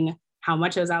 understanding how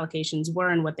much those allocations were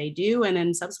and what they do. And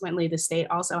then subsequently, the state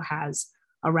also has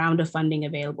a round of funding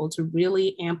available to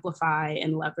really amplify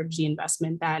and leverage the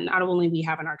investment that not only we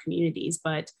have in our communities,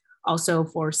 but also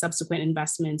for subsequent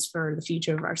investments for the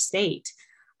future of our state.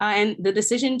 And the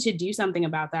decision to do something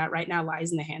about that right now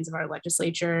lies in the hands of our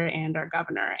legislature and our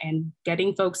governor, and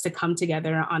getting folks to come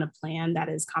together on a plan that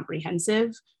is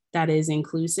comprehensive, that is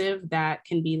inclusive, that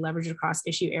can be leveraged across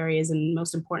issue areas, and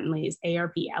most importantly is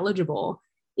ARP eligible,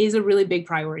 is a really big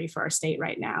priority for our state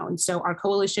right now. And so our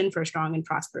Coalition for a Strong and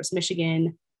Prosperous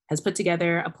Michigan has put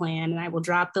together a plan, and I will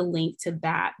drop the link to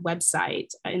that website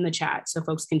in the chat so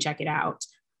folks can check it out.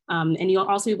 And you'll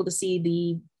also be able to see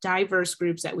the diverse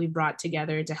groups that we've brought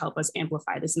together to help us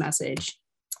amplify this message.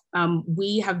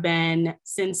 We have been,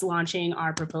 since launching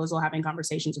our proposal, having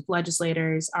conversations with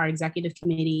legislators. Our executive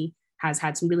committee has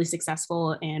had some really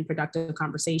successful and productive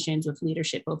conversations with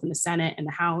leadership both in the Senate and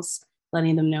the House.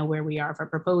 letting them know where we are for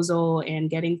proposal and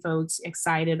getting folks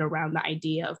excited around the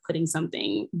idea of putting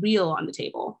something real on the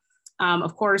table.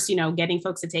 Of course, getting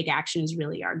folks to take action is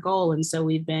really our goal. And so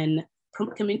we've been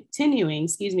continuing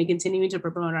to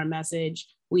promote our message.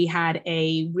 We had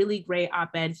a really great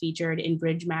op-ed featured in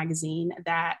Bridge Magazine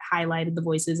that highlighted the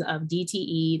voices of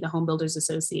DTE, the Home Builders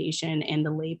Association, and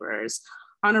the laborers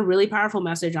on a really powerful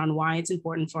message on why it's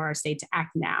important for our state to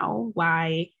act now,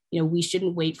 why we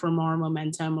shouldn't wait for more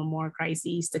momentum or more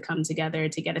crises to come together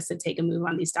to get us to take a move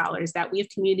on these dollars, that we have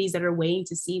communities that are waiting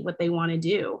to see what they want to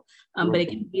do. But it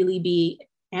can really be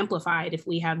amplified if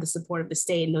we have the support of the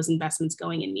state and those investments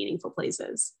going in meaningful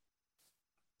places.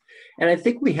 And I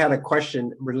think we had a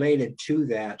question related to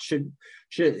that. Should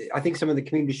I think some of the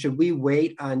communities, should we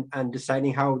wait on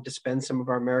deciding how to spend some of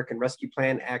our American Rescue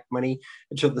Plan Act money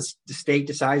until the state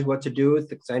decides what to do with it?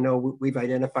 Because I know we've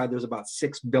identified there's about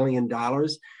 $6 billion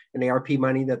in ARP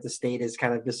money that the state is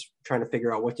kind of just trying to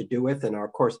figure out what to do with. And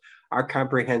of course, our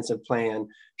comprehensive plan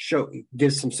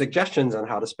gives some suggestions on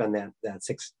how to spend that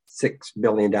 $6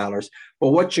 billion.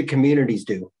 Well, what should communities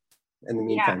do in the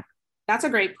meantime? Yeah. That's a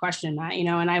great question, Matt,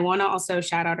 and I want to also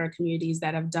shout out our communities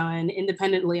that have done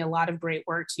independently a lot of great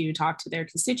work to talk to their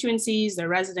constituencies, their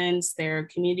residents, their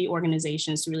community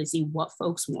organizations to really see what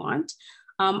folks want.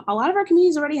 A lot of our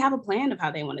communities already have a plan of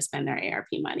how they want to spend their ARP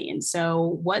money. And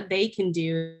so what they can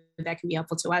do that can be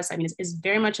helpful to us, is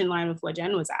very much in line with what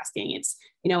Jen was asking. It's,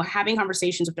 having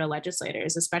conversations with their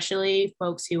legislators, especially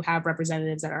folks who have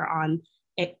representatives that are on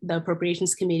the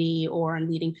appropriations committee or in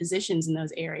leading positions in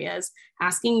those areas,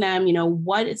 asking them,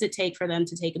 what does it take for them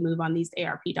to take a move on these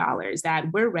ARP dollars,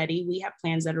 that we're ready, we have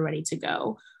plans that are ready to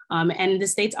go. And the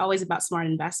state's always about smart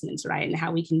investments, right? And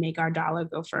how we can make our dollar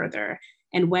go further.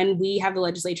 And when we have the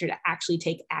legislature to actually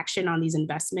take action on these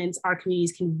investments, our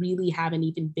communities can really have an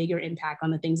even bigger impact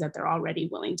on the things that they're already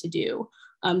willing to do.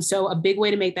 So a big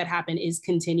way to make that happen is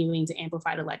continuing to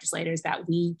amplify to legislators that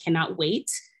we cannot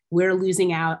wait. We're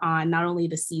losing out on not only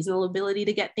the seasonal ability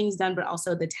to get things done, but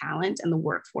also the talent and the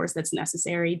workforce that's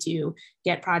necessary to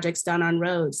get projects done on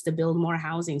roads, to build more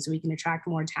housing so we can attract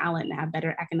more talent and have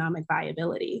better economic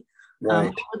viability. Right.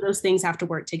 All of those things have to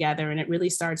work together, and it really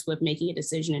starts with making a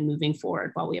decision and moving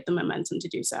forward while we have the momentum to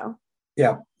do so.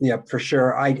 Yeah, for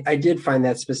sure. I did find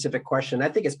that specific question. I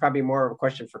think it's probably more of a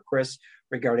question for Chris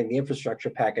regarding the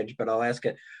infrastructure package, but I'll ask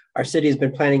it. Our city has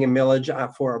been planning a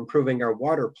millage for improving our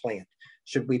water plant.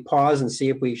 Should we pause and see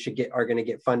if we are going to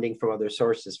get funding from other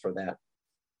sources for that?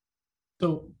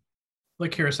 So,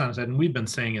 like Harrison said, and we've been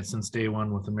saying it since day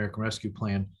one with the American Rescue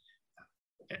Plan,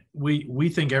 we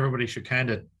think everybody should kind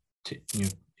of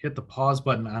hit the pause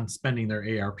button on spending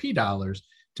their ARP dollars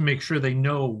to make sure they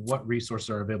know what resources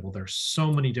are available. There's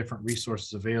so many different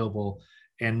resources available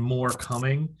and more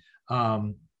coming.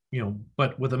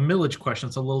 But with a millage question,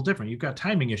 it's a little different. You've got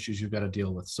timing issues you've got to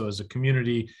deal with. So as a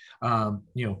community,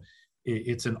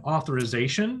 it's an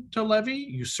authorization to levy.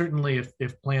 You certainly,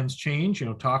 if plans change,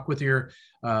 talk with your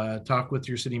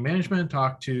city management,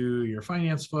 talk to your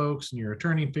finance folks and your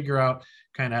attorney, and figure out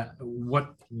kind of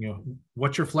what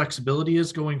your flexibility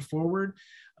is going forward.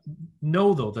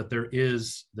 Know though that there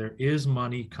is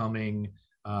money coming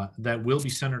that will be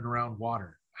centered around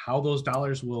water. How those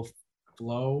dollars will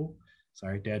flow.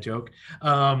 Sorry, dad joke.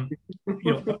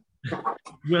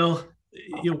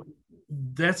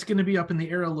 That's going to be up in the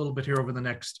air a little bit here over the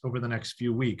next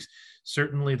few weeks.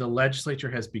 Certainly, the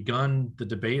legislature has begun the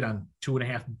debate on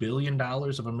 $2.5 billion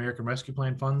of American Rescue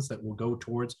Plan funds that will go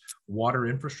towards water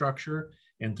infrastructure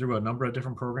and through a number of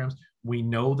different programs. We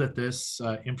know that this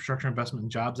Infrastructure Investment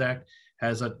and Jobs Act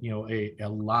has a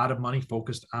lot of money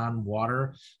focused on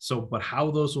water. So, but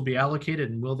how those will be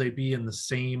allocated and will they be in the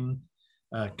same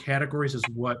categories as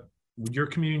what your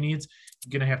community needs?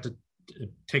 You're going to have to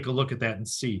take a look at that and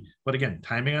see. But again,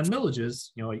 timing on millages,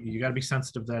 you got to be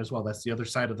sensitive to that as well. That's the other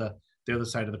side of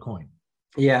the coin.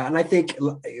 Yeah, and I think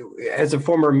as a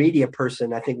former media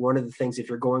person, I think one of the things, if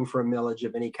you're going for a millage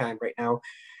of any kind right now,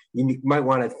 you might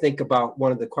want to think about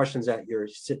one of the questions that your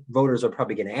voters are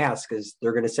probably going to ask is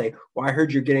they're going to say, well, I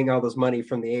heard you're getting all this money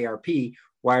from the ARP.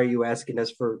 Why are you asking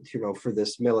us for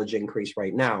this millage increase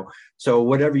right now? So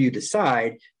whatever you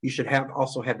decide, you should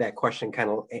also have that question kind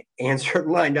of answered,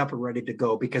 lined up and ready to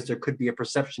go, because there could be a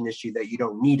perception issue that you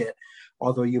don't need it,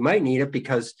 although you might need it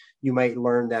because you might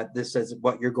learn that this is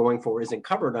what you're going for isn't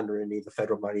covered under any of the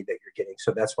federal money that you're getting.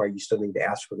 So that's why you still need to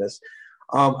ask for this.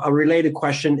 A related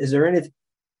question, is there anything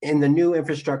in the new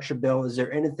infrastructure bill, is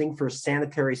there anything for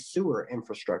sanitary sewer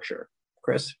infrastructure?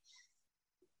 Chris,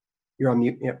 you're on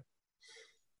mute. Yep.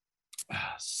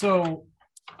 So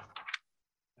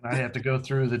and I have to go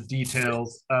through the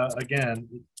details again.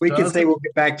 We can say we'll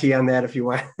get back to you on that if you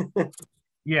want.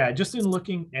 Yeah, just in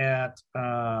looking at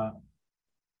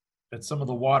some of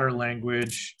the water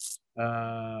language,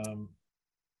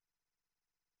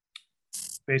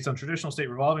 based on traditional state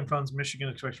revolving funds, Michigan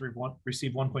expects to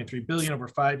receive $1.3 billion over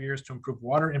 5 years to improve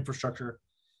water infrastructure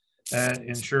and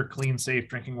ensure clean, safe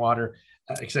drinking water.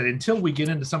 Like I said, until we get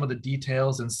into some of the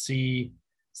details and see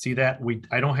that,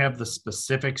 I don't have the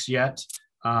specifics yet.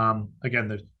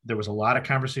 Again, there was a lot of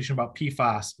conversation about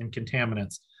PFAS and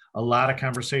contaminants, a lot of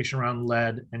conversation around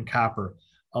lead and copper,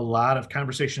 a lot of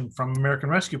conversation from American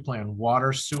Rescue Plan,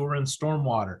 water, sewer, and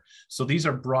stormwater. So these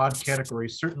are broad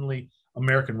categories. Certainly,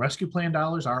 American Rescue Plan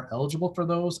dollars are eligible for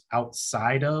those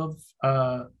outside of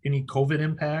any COVID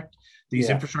impact. These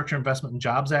Infrastructure Investment and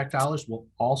Jobs Act dollars will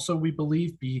also, we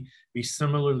believe, be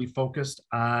similarly focused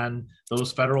on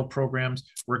those federal programs,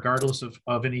 regardless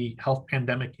of any health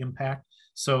pandemic impact.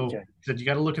 So you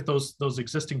got to look at those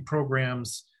existing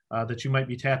programs that you might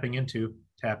be tapping into,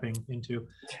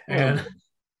 and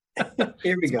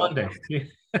here we go. Monday.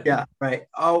 Yeah, right.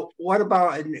 Oh, what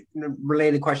about a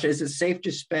related question? Is it safe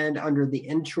to spend under the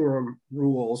interim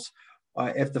rules?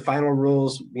 If the final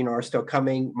rules, are still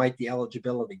coming, might the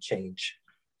eligibility change?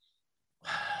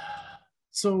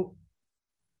 So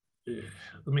let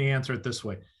me answer it this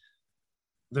way.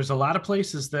 There's a lot of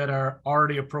places that are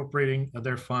already appropriating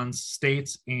their funds,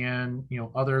 states and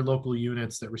other local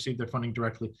units that receive their funding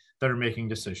directly that are making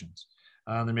decisions.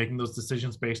 They're making those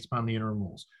decisions based upon the interim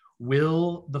rules.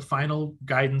 Will the final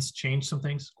guidance change some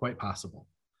things? Quite possible.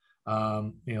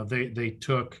 They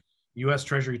took, U.S.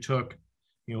 Treasury took,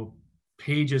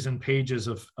 pages and pages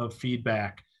of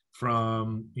feedback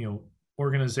from,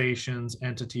 organizations,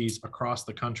 entities across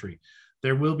the country.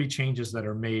 There will be changes that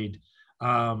are made.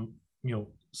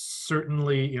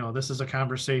 Certainly, this is a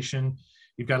conversation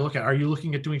you've got to look at. Are you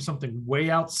looking at doing something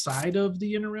way outside of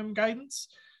the interim guidance?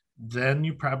 Then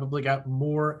you probably got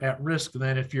more at risk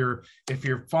than if you're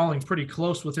falling pretty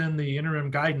close within the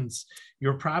interim guidance,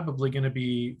 you're probably going to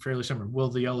be fairly similar. Will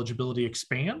the eligibility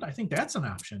expand? I think that's an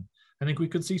option. I think we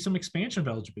could see some expansion of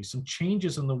eligibility, some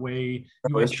changes in the way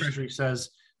U.S. Treasury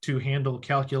says to handle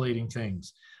calculating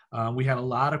things. We had a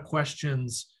lot of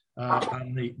questions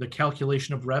on the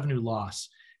calculation of revenue loss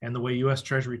and the way U.S.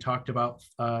 Treasury talked about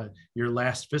your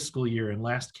last fiscal year and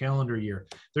last calendar year.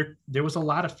 There was a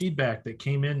lot of feedback that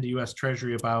came into U.S.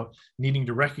 Treasury about needing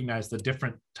to recognize the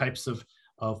different types of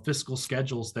fiscal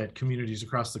schedules that communities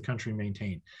across the country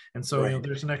maintain. And so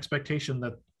there's an expectation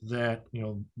that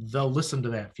they'll listen to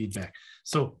that feedback.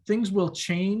 So things will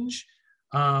change.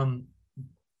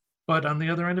 But on the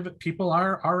other end of it,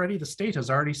 the state has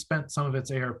already spent some of its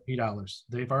ARP dollars.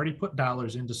 They've already put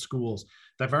dollars into schools.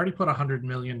 They've already put $100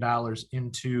 million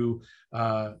into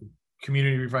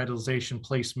community revitalization,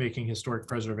 placemaking, historic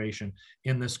preservation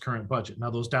in this current budget. Now,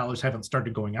 those dollars haven't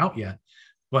started going out yet,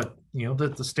 but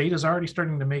the state is already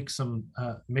starting to make some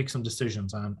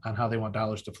decisions on how they want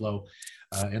dollars to flow,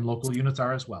 and local units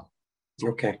are as well.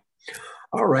 Okay.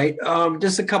 All right.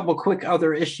 Just a couple quick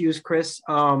other issues, Chris.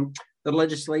 The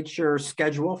legislature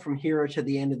schedule from here to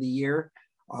the end of the year.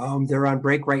 They're on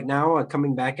break right now,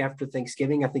 coming back after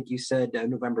Thanksgiving. I think you said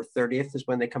November 30th is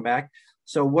when they come back.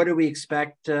 So what do we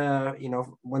expect,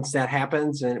 once that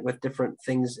happens and with different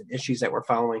things and issues that we're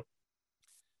following?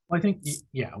 Well, I think,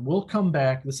 we'll come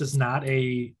back. This is not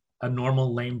a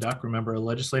normal lame duck. Remember, a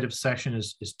legislative session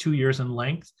is 2 years in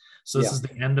length. So this is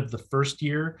the end of the first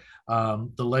year.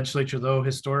 The legislature, though,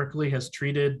 historically has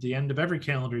treated the end of every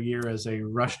calendar year as a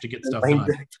rush to get stuff done,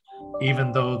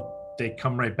 even though they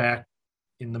come right back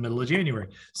in the middle of January.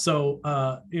 So,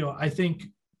 I think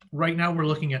right now we're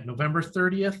looking at November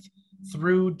 30th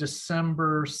through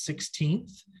December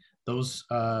 16th. Those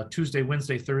Tuesday,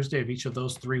 Wednesday, Thursday of each of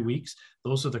those 3 weeks.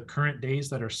 Those are the current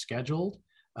days that are scheduled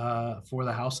for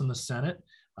the House and the Senate.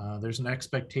 There's an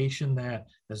expectation that,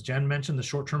 as Jen mentioned, the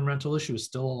short-term rental issue is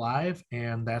still alive,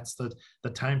 and that's the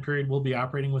time period we'll be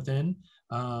operating within,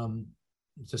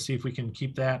 to see if we can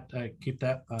keep that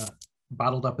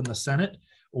bottled up in the Senate,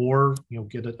 or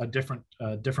get a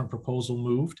different proposal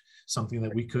moved, something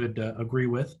that we could agree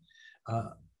with.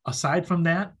 Aside from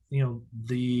that,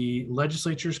 the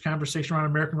legislature's conversation around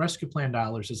American Rescue Plan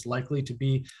dollars is likely to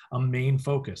be a main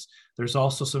focus. There's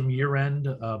also some year-end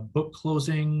book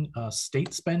closing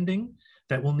state spending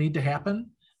that will need to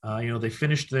happen. They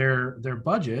finished their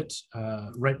budget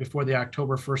right before the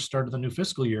October 1st start of the new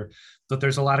fiscal year, but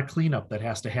there's a lot of cleanup that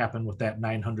has to happen with that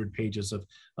 900 pages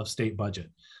of state budget.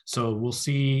 So we'll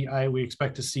see, we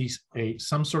expect to see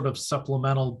some sort of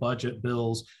supplemental budget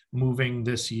bills moving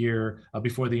this year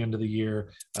before the end of the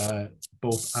year,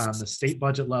 both on the state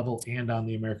budget level and on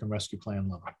the American Rescue Plan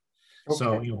level. Okay.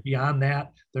 So, beyond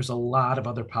that, there's a lot of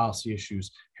other policy issues.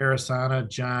 Harrisana,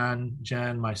 John,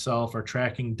 Jen, myself are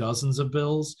tracking dozens of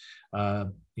bills.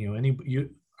 Our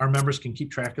members can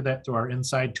keep track of that through our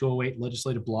Inside 208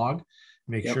 legislative blog.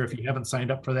 Make sure if you haven't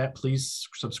signed up for that, please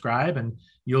subscribe, and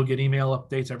you'll get email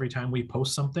updates every time we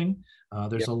post something.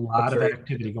 There's a lot of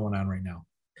activity going on right now.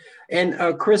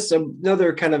 And Chris,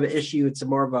 another kind of issue, it's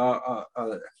more of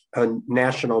a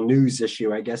national news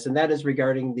issue, I guess, and that is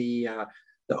regarding the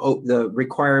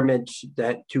requirement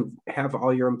that to have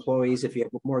all your employees, if you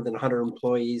have more than 100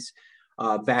 employees,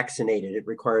 vaccinated. It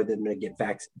required them to get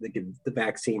the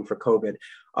vaccine for COVID.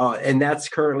 And that's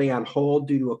currently on hold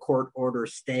due to a court order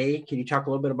stay. Can you talk a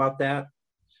little bit about that?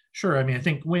 Sure. I mean, I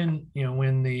think when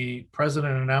the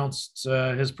president announced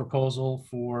his proposal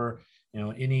for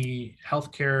any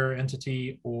healthcare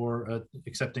entity or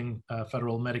accepting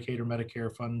federal Medicaid or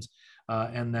Medicare funds,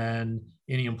 and then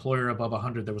any employer above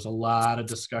 100, there was a lot of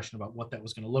discussion about what that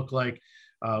was going to look like.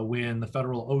 When the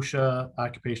federal OSHA,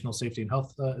 Occupational Safety and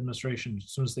Health Administration,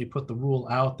 as soon as they put the rule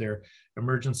out there,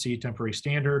 emergency temporary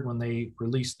standard, when they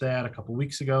released that a couple of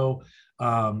weeks ago,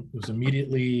 it was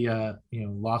immediately,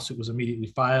 lawsuit was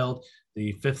immediately filed.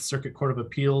 The Fifth Circuit Court of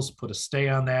Appeals put a stay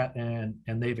on that, and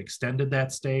they've extended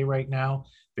that stay right now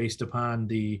based upon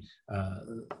the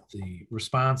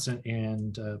response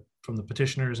and from the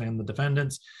petitioners and the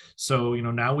defendants. So,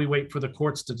 now we wait for the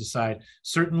courts to decide.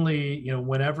 Certainly,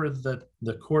 whenever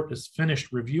the court is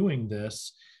finished reviewing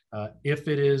this, if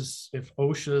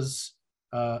OSHA's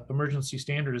emergency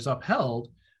standard is upheld,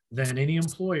 then any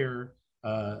employer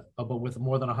with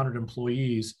more than 100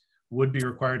 employees would be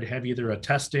required to have either a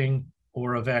testing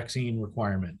or a vaccine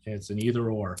requirement. It's an either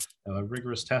or, a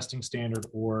rigorous testing standard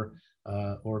or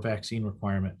vaccine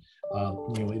requirement.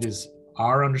 It is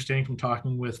our understanding from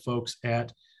talking with folks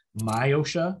at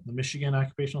MIOSHA, the Michigan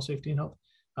Occupational Safety and Health,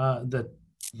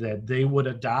 that they would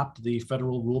adopt the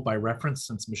federal rule by reference,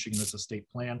 since Michigan is a state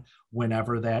plan,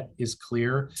 whenever that is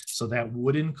clear. So that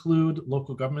would include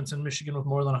local governments in Michigan with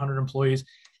more than 100 employees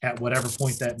at whatever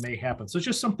point that may happen. So it's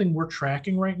just something we're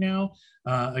tracking right now.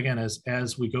 Again,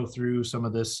 as we go through some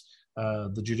of this,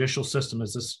 the judicial system,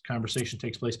 as this conversation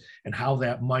takes place, and how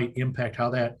that might impact, how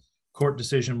that court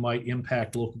decision might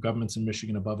impact local governments in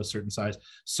Michigan above a certain size.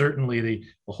 Certainly the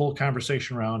whole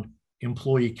conversation around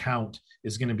employee count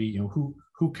is going to be,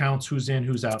 who counts, who's in,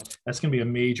 who's out. That's going to be a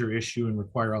major issue and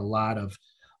require a lot of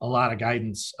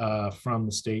guidance from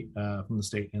the state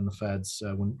and the feds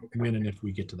when and if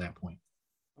we get to that point.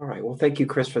 All right. Well, thank you,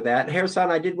 Chris, for that. Harrison,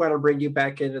 I did want to bring you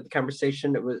back into the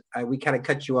conversation. We kind of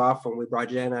cut you off when we brought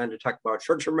Jen on to talk about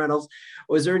short-term rentals.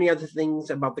 Was there any other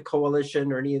things about the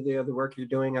coalition or any of the other work you're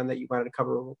doing on that you wanted to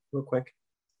cover real quick?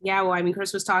 Yeah, well, I mean,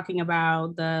 Chris was talking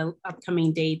about the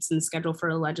upcoming dates and schedule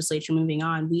for the legislature moving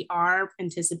on. We are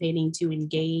anticipating to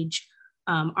engage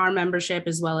our membership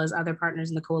as well as other partners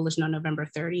in the coalition on November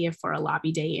 30th for a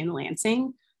lobby day in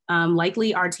Lansing.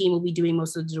 Likely our team will be doing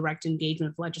most of the direct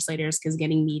engagement with legislators because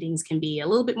getting meetings can be a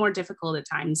little bit more difficult at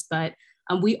times, but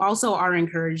we also are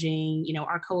encouraging,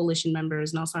 our coalition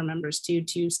members and also our members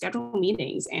to schedule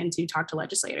meetings and to talk to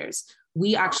legislators.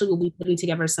 We actually will be putting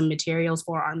together some materials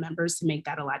for our members to make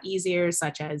that a lot easier,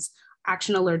 such as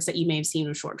action alerts that you may have seen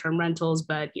with short-term rentals,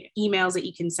 but emails that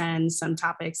you can send, some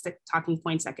topics, talking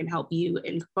points that can help you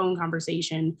in phone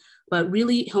conversation, but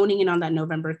really honing in on that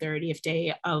November 30th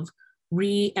day of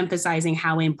re-emphasizing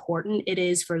how important it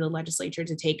is for the legislature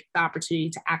to take the opportunity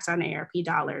to act on ARP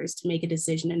dollars, to make a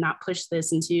decision and not push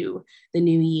this into the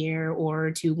new year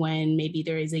or to when maybe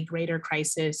there is a greater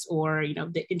crisis or,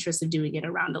 the interest of doing it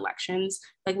around elections.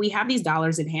 Like, we have these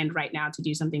dollars in hand right now to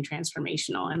do something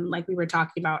transformational. And like we were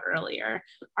talking about earlier,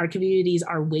 our communities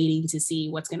are waiting to see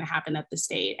what's going to happen at the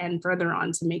state and further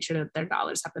on to make sure that their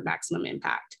dollars have the maximum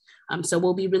impact. So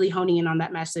we'll be really honing in on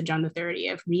that message on the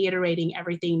 30th, reiterating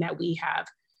everything that we have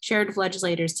shared with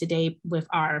legislators today with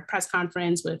our press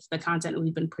conference, with the content that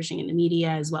we've been pushing in the media,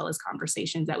 as well as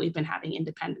conversations that we've been having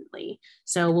independently.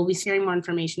 So we'll be sharing more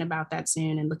information about that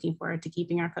soon and looking forward to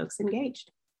keeping our folks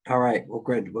engaged. All right. Well,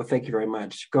 good. Well, thank you very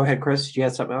much. Go ahead, Chris. Do you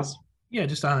have something else? Yeah,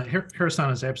 just on it.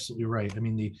 Harrison is absolutely right. I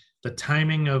mean, the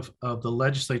timing of the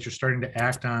legislature starting to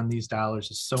act on these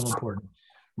dollars is so important.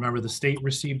 Remember, the state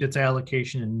received its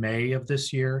allocation in May of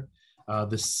this year.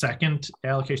 The second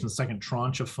allocation, the second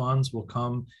tranche of funds will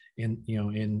come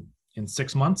in in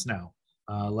 6 months now.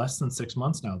 Less than 6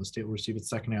 months now, the state will receive its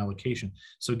second allocation.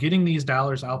 So getting these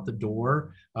dollars out the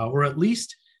door, or at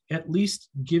least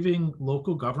giving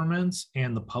local governments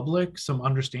and the public some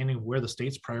understanding of where the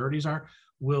state's priorities are,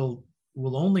 will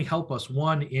only help us,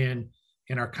 one, in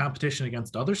our competition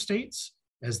against other states,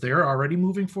 as they're already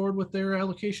moving forward with their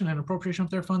allocation and appropriation of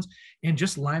their funds, and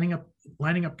just lining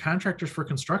up contractors for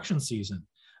construction season.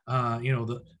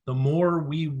 The more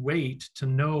we wait to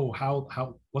know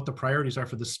what the priorities are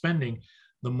for the spending,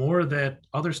 the more that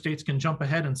other states can jump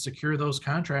ahead and secure those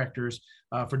contractors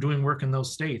for doing work in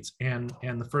those states, and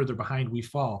the further behind we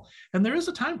fall. And there is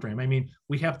a time frame. I mean,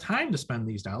 we have time to spend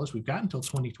these dollars. We've got until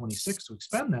 2026 to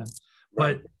expend them,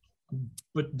 but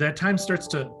that time starts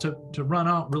to run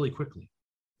out really quickly.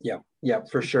 Yeah,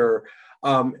 for sure.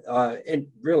 And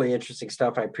really interesting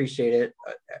stuff. I appreciate it.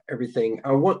 Everything.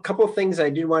 One couple of things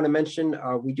I did want to mention.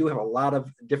 We do have a lot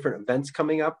of different events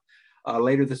coming up.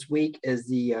 Later this week is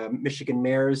the Michigan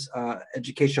Mayor's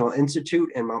Educational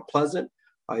Institute in Mount Pleasant.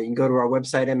 You can go to our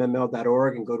website,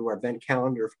 mml.org, and go to our event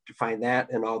calendar to find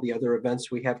that and all the other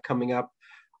events we have coming up.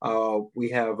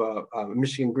 We have a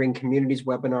Michigan Green Communities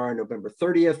webinar on November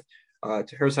 30th.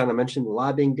 To Harrison, I mentioned the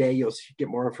lobbying day. You'll get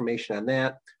more information on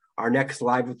that. Our next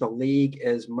Live with the League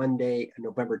is Monday,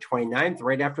 November 29th,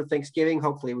 right after Thanksgiving.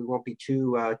 Hopefully we won't be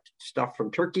too stuffed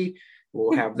from turkey.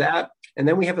 We'll have that. And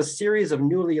then we have a series of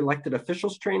newly elected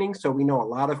officials training. So we know a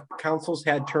lot of councils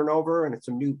had turnover and it's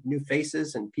some new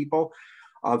faces and people.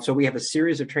 So we have a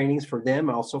series of trainings for them,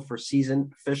 also for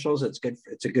seasoned officials. It's good.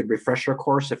 It's a good refresher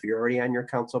course if you're already on your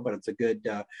council, but it's a good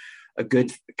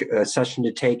session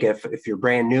to take if you're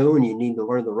brand new and you need to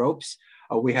learn the ropes.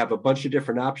 We have a bunch of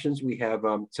different options. We have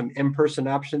some in-person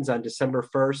options on December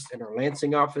 1st in our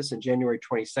Lansing office and January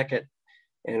 22nd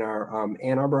in our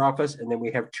Ann Arbor office. And then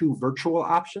we have 2 virtual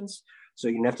options. So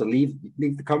you don't have to leave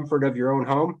the comfort of your own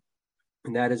home.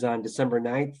 And that is on December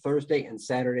 9th, Thursday, and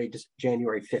Saturday,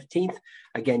 January 15th.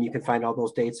 Again, you can find all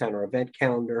those dates on our event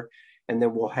calendar. And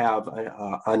then we'll have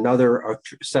another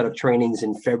set of trainings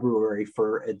in February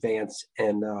for advance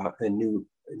and new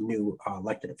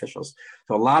elected officials.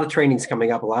 So a lot of trainings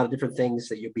coming up, a lot of different things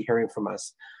that you'll be hearing from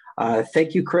us.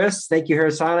 Thank you, Chris. Thank you,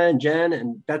 Harrisana and Jen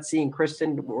and Betsy and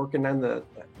Kristen working on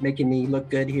making me look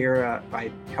good here by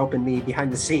helping me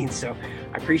behind the scenes. So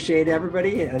I appreciate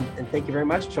everybody and thank you very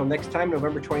much. Until next time,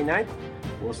 November 29th,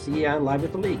 we'll see you on Live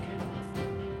with the League.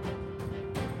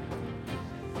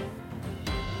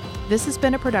 This has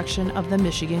been a production of the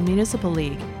Michigan Municipal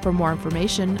League. For more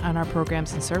information on our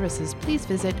programs and services, please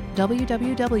visit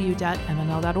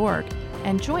www.mml.org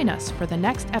and join us for the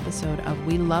next episode of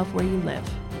We Love Where You Live.